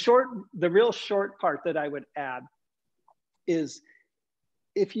 The real short part that I would add is,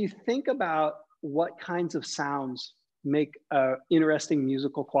 if you think about what kinds of sounds make an interesting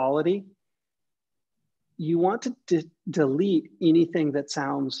musical quality, you want to delete anything that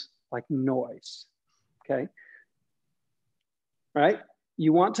sounds like noise, okay? Right?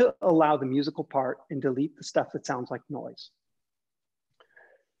 You want to allow the musical part and delete the stuff that sounds like noise.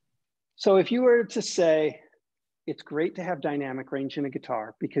 So if you were to say, it's great to have dynamic range in a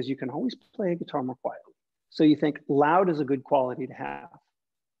guitar because you can always play a guitar more quietly. So you think loud is a good quality to have.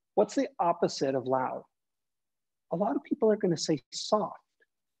 What's the opposite of loud? A lot of people are going to say soft,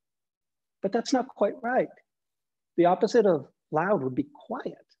 but that's not quite right. The opposite of loud would be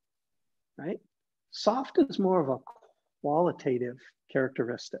quiet, right? Soft is more of a qualitative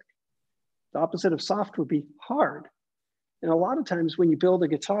characteristic. The opposite of soft would be hard. And a lot of times when you build a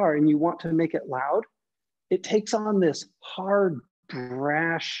guitar and you want to make it loud, it takes on this hard,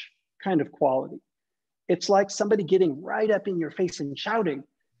 brash kind of quality. It's like somebody getting right up in your face and shouting.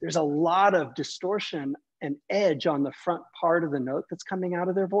 There's a lot of distortion and edge on the front part of the note that's coming out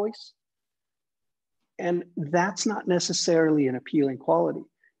of their voice. And that's not necessarily an appealing quality.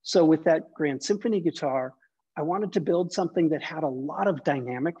 So with that Grand Symphony guitar, I wanted to build something that had a lot of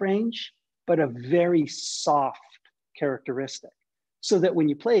dynamic range, but a very soft characteristic. So that when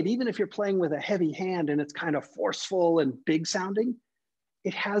you play it, even if you're playing with a heavy hand and it's kind of forceful and big sounding,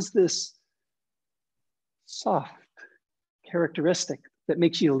 it has this soft characteristic that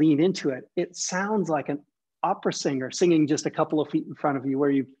makes you lean into it. It sounds like an opera singer singing just a couple of feet in front of you,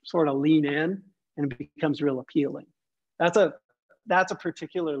 where you sort of lean in and it becomes real appealing. That's a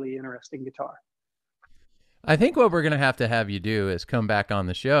particularly interesting guitar. I think what we're going to have you do is come back on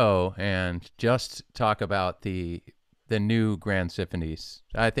the show and just talk about the new Grand Symphonies.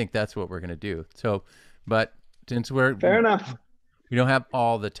 I think that's what we're going to do. So, but since fair enough, we don't have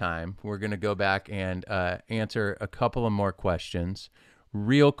all the time, we're going to go back and answer a couple of more questions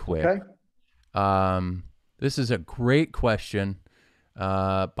real quick. Okay. This is a great question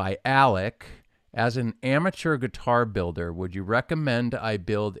by Alec. As an amateur guitar builder, would you recommend I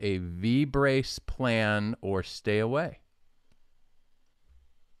build a V-brace plan or stay away?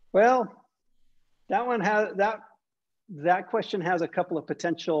 Well, that one has that question has a couple of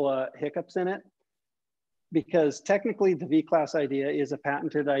potential hiccups in it, because technically the V-class idea is a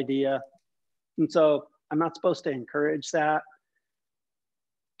patented idea. And so I'm not supposed to encourage that,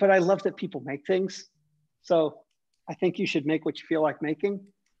 but I love that people make things. So I think you should make what you feel like making.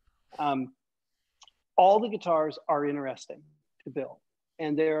 All the guitars are interesting to build,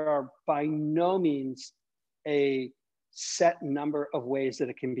 and there are by no means a set number of ways that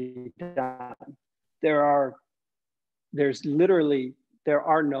it can be done. There are no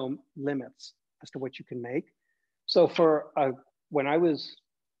limits as to what you can make. So when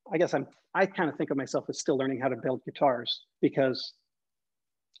I kind of think of myself as still learning how to build guitars, because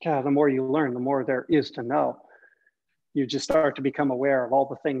the more you learn, the more there is to know. You just start to become aware of all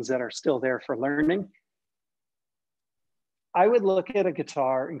the things that are still there for learning. I would look at a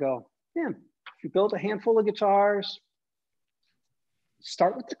guitar and go, man, if you build a handful of guitars,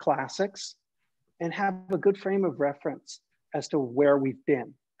 start with the classics and have a good frame of reference as to where we've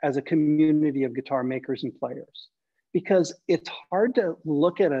been as a community of guitar makers and players. Because it's hard to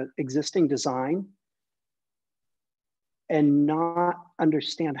look at an existing design and not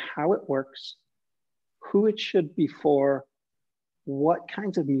understand how it works, who it should be for, what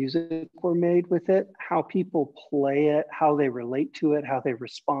kinds of music were made with it, how people play it, how they relate to it, how they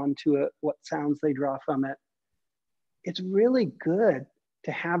respond to it, what sounds they draw from it. It's really good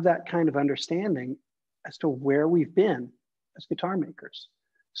to have that kind of understanding as to where we've been as guitar makers.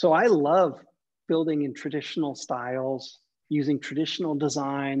 So I love building in traditional styles, using traditional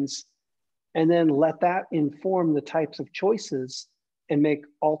designs, and then let that inform the types of choices and make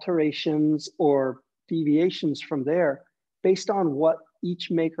alterations or deviations from there based on what each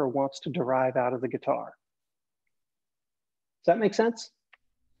maker wants to derive out of the guitar. Does that make sense?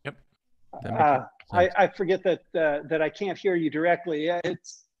 Yep. That makes sense. I forget that I can't hear you directly.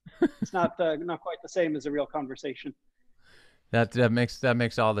 It's not quite the same as a real conversation. That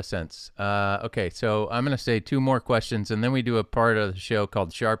makes all the sense. Okay, so I'm gonna say 2 more questions, and then we do a part of the show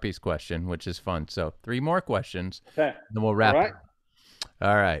called Sharpie's question, which is fun. So 3 more questions, okay. Then we'll wrap All it right. up.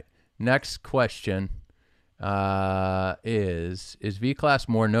 All right. Next question is V-Class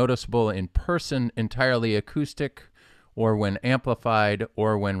more noticeable in person, entirely acoustic, or when amplified,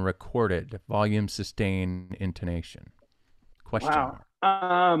 or when recorded? Volume, sustain, intonation. Question Wow.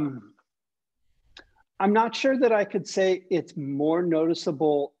 I'm not sure that I could say it's more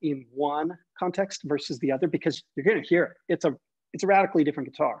noticeable in one context versus the other, because you're going to hear it. It's a radically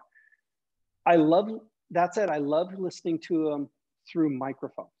different guitar. That said, I love listening to them through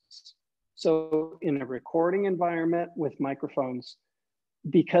microphones. So in a recording environment with microphones,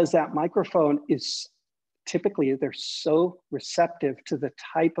 because that microphone is typically, they're so receptive to the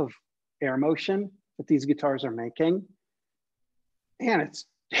type of air motion that these guitars are making. And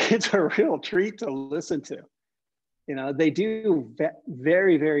it's a real treat to listen to. You know, they do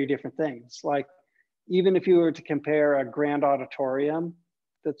very, very different things. Like, even if you were to compare a Grand Auditorium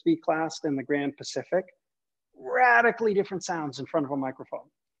that's V-classed and the Grand Pacific, radically different sounds in front of a microphone.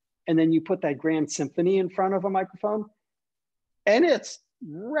 And then you put that Grand Symphony in front of a microphone, and it's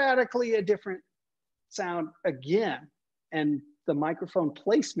radically a different sound again. And the microphone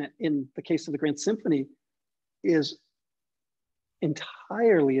placement in the case of the Grand Symphony is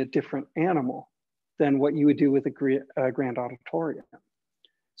entirely a different animal than what you would do with a Grand Auditorium.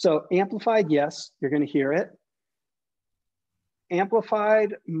 So amplified, yes, you're going to hear it.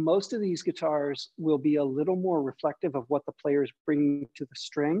 Amplified, most of these guitars will be a little more reflective of what the players bring to the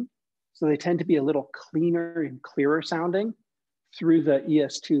string. So they tend to be a little cleaner and clearer sounding through the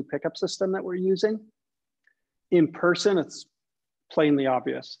ES2 pickup system that we're using. In person, it's plainly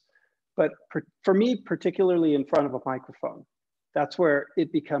obvious. But for me, particularly in front of a microphone, that's where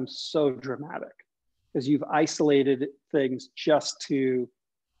it becomes so dramatic, because you've isolated things just to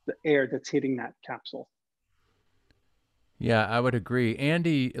the air that's hitting that capsule. Yeah, I would agree.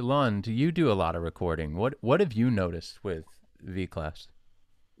 Andy Lund, you do a lot of recording. What have you noticed with V-Class?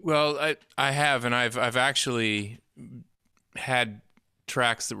 Well, I have, and I've actually had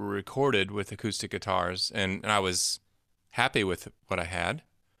tracks that were recorded with acoustic guitars, and I was happy with what I had.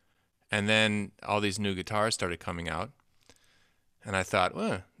 And then all these new guitars started coming out, and I thought,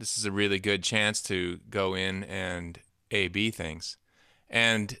 well, this is a really good chance to go in and A/B things.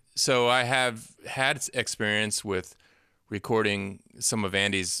 And so I have had experience with recording some of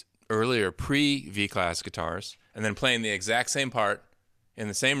Andy's earlier pre-V-Class guitars, and then playing the exact same part in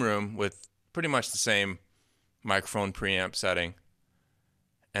the same room with pretty much the same microphone preamp setting,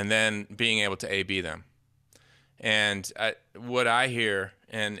 and then being able to A/B them. And what I hear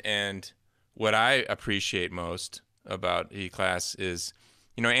and what I appreciate most about V-Class is,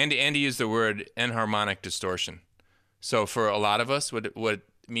 you know, Andy used the word enharmonic distortion. So for a lot of us, what it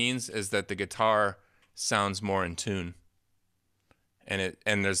means is that the guitar sounds more in tune, and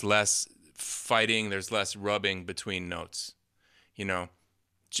there's less fighting, there's less rubbing between notes. You know,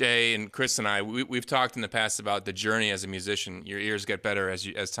 Jay and Chris and I, we've talked in the past about the journey as a musician. Your ears get better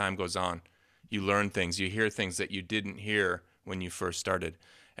as time goes on. You learn things, you hear things that you didn't hear when you first started.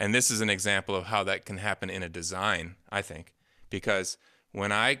 And this is an example of how that can happen in a design, I think, because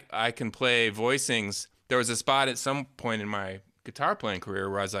when I can play voicings, there was a spot at some point in my guitar playing career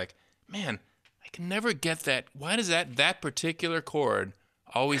where I was like, man, I can never get that. Why does that particular chord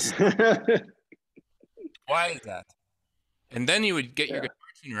always, why is that? And then you would get your guitar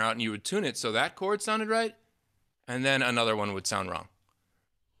tuner out and you would tune it so that chord sounded right, and then another one would sound wrong.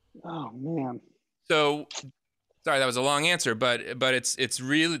 Oh man. So sorry, that was a long answer, but it's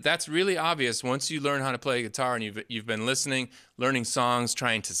really, that's really obvious once you learn how to play guitar and you've been listening, learning songs,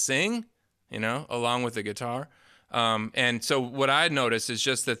 trying to sing, along with the guitar. And so what I noticed is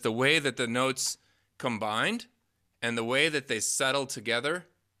just that the way that the notes combined and the way that they settle together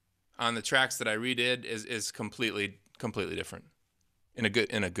on the tracks that I redid is completely different in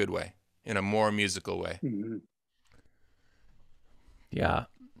a good way, in a more musical way. Mm-hmm. Yeah,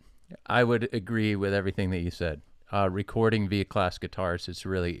 I would agree with everything that you said. Recording V-Class guitars is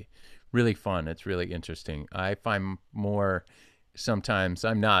really, really fun. It's really interesting. I find more sometimes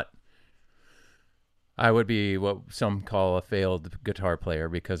I would be what some call a failed guitar player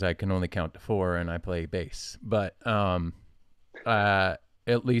because I can only count to 4 and I play bass. But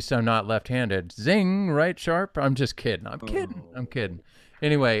at least I'm not left-handed. Zing, right, Sharp? I'm just kidding. I'm kidding.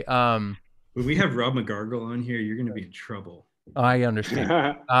 Anyway, when we have Rob McGargle on here, you're going to be in trouble. I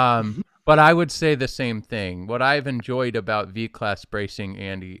understand. But I would say the same thing. What I've enjoyed about V-Class bracing,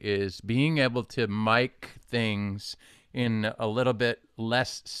 Andy, is being able to mic things in a little bit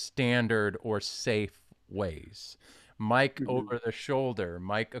less standard or safe ways. Mic over the shoulder,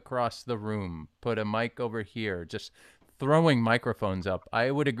 mic across the room, put a mic over here, just throwing microphones up.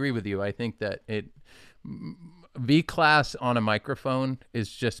 I would agree with you. I think that V-Class on a microphone has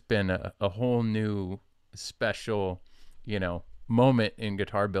just been a whole new special, moment in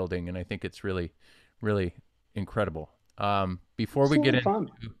guitar building, and I think it's really, really incredible. Before we get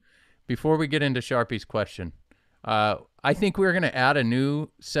into Sharpie's question, I think we're going to add a new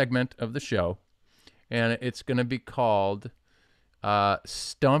segment of the show, and it's going to be called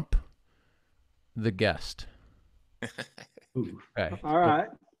Stump the Guest. Okay. All right.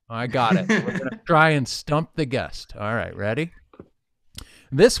 I got it. We're going to try and stump the guest. All right, ready?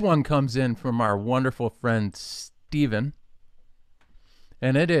 This one comes in from our wonderful friend Steven.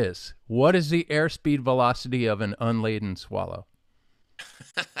 And it is, what is the airspeed velocity of an unladen swallow?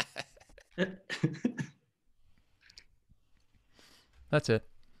 That's it.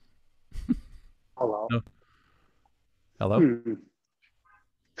 Hello. No. Hello? You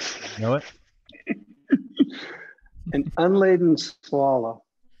know it? An unladen swallow.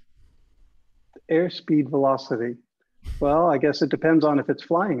 Airspeed velocity. Well, I guess it depends on if it's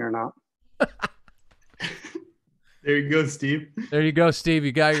flying or not. There you go, Steve. There you go, Steve.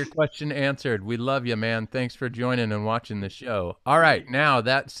 You got your question answered. We love you, man. Thanks for joining and watching the show. All right, now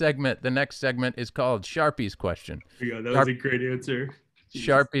the next segment is called Sharpie's question. Yeah, that was a great answer.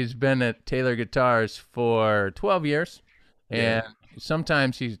 Sharpie's been at Taylor Guitars for 12 years, and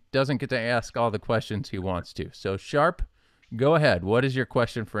sometimes he doesn't get to ask all the questions he wants to. So, Sharp, go ahead. What is your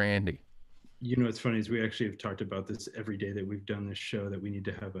question for Andy? What's funny is we actually have talked about this every day that we've done this show, that we need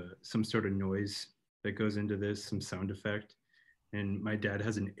to have some sort of noise that goes into this, some sound effect. And my dad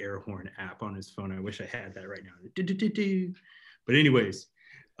has an air horn app on his phone. I wish I had that right now. But anyways,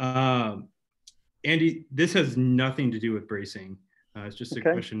 Andy, this has nothing to do with bracing. It's just a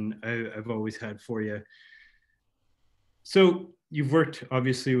question I've always had for you. So you've worked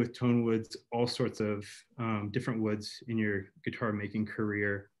obviously with tone woods, all sorts of different woods in your guitar making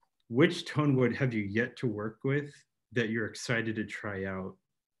career. Which tone wood have you yet to work with that you're excited to try out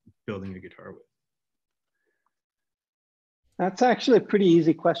building a guitar with? That's actually a pretty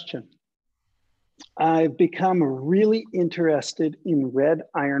easy question. I've become really interested in red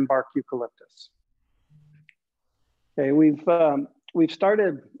ironbark eucalyptus. Okay, we've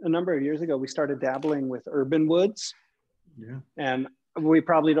started a number of years ago. We started dabbling with urban woods, and we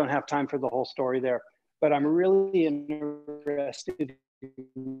probably don't have time for the whole story there. But I'm really interested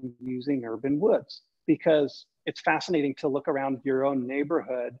in using urban woods because it's fascinating to look around your own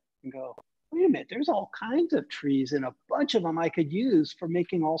neighborhood and go, wait a minute, there's all kinds of trees and a bunch of them I could use for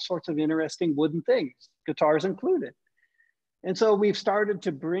making all sorts of interesting wooden things, guitars included. And so we've started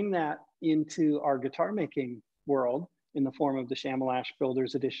to bring that into our guitar making world in the form of the Shamelash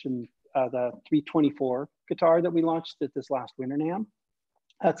Builders Edition, the 324 guitar that we launched at this last Winter NAMM.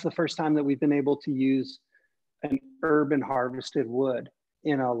 That's the first time that we've been able to use an urban harvested wood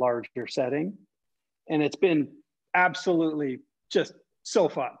in a larger setting. And it's been absolutely just so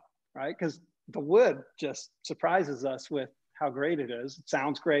fun, right? Because the wood just surprises us with how great it is. It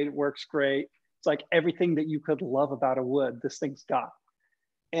sounds great, it works great. It's like everything that you could love about a wood, this thing's got.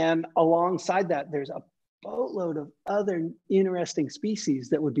 And alongside that, there's a boatload of other interesting species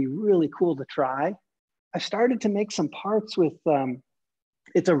that would be really cool to try. I started to make some parts with,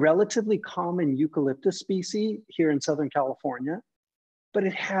 it's a relatively common eucalyptus species here in Southern California, but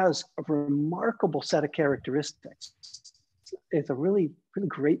it has a remarkable set of characteristics. It's a really, really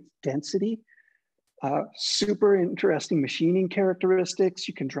great density, super interesting machining characteristics.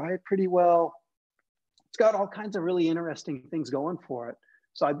 You can dry it pretty well. It's got all kinds of really interesting things going for it.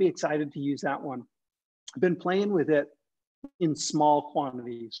 So I'd be excited to use that one. I've been playing with it in small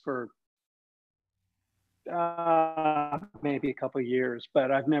quantities for maybe a couple of years,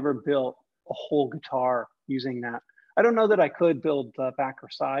 but I've never built a whole guitar using that. I don't know that I could build back or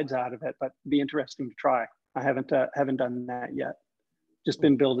sides out of it, but it'd be interesting to try. I haven't done that yet. Just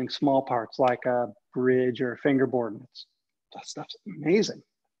been building small parts like a bridge or a fingerboard. That stuff's amazing.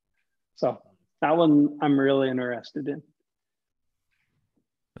 So that one I'm really interested in.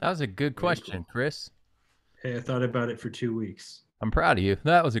 That was a good question, Chris. Hey, I thought about it for 2 weeks. I'm proud of you.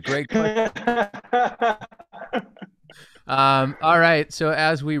 That was a great question. All right. So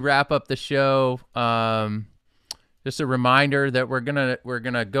as we wrap up the show, just a reminder that we're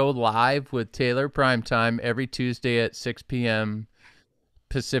gonna go live with Taylor Primetime every Tuesday at 6 p.m.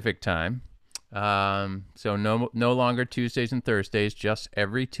 Pacific time. So no longer Tuesdays and Thursdays, just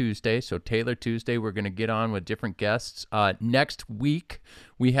every Tuesday. So Taylor Tuesday, we're going to get on with different guests. Next week,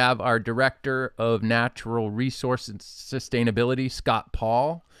 we have our Director of Natural Resource and Sustainability, Scott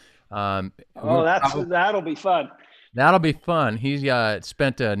Paul. That'll be fun. That'll be fun. He's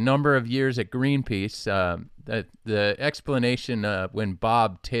spent a number of years at Greenpeace. The explanation when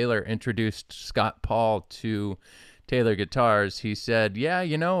Bob Taylor introduced Scott Paul to Taylor Guitars, he said, yeah,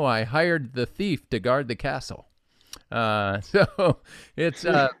 I hired the thief to guard the castle. So it's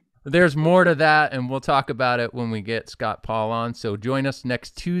there's more to that, and we'll talk about it when we get Scott Paul on. So join us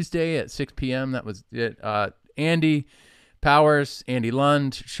next Tuesday at 6 p.m. That was it. Andy Powers, Andy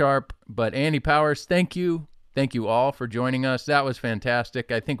Lund, Sharp, but Andy Powers, thank you. Thank you all for joining us. That was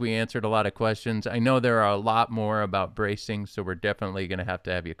fantastic. I think we answered a lot of questions. I know there are a lot more about bracing, so we're definitely going to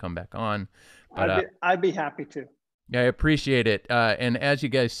have you come back on. But I'd be happy to. I appreciate it. And as you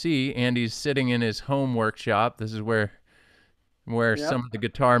guys see, Andy's sitting in his home workshop. This is where some of the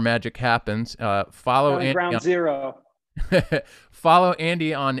guitar magic happens. Follow Andy ground zero. Follow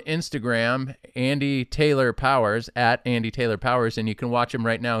Andy on Instagram, Andy Taylor Powers, at Andy Taylor Powers, and you can watch him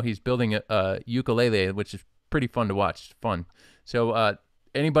right now. He's building a ukulele, which is pretty fun to watch. It's fun. So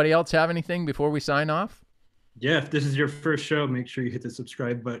anybody else have anything before we sign off? Yeah, if this is your first show, make sure you hit the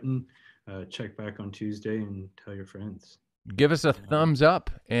subscribe button. Check back on Tuesday and tell your friends. Give us a thumbs up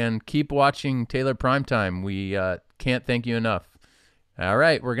and keep watching Taylor Primetime. We can't thank you enough. All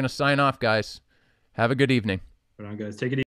right, we're going to sign off, guys. Have a good evening. Right on, guys. Take it easy.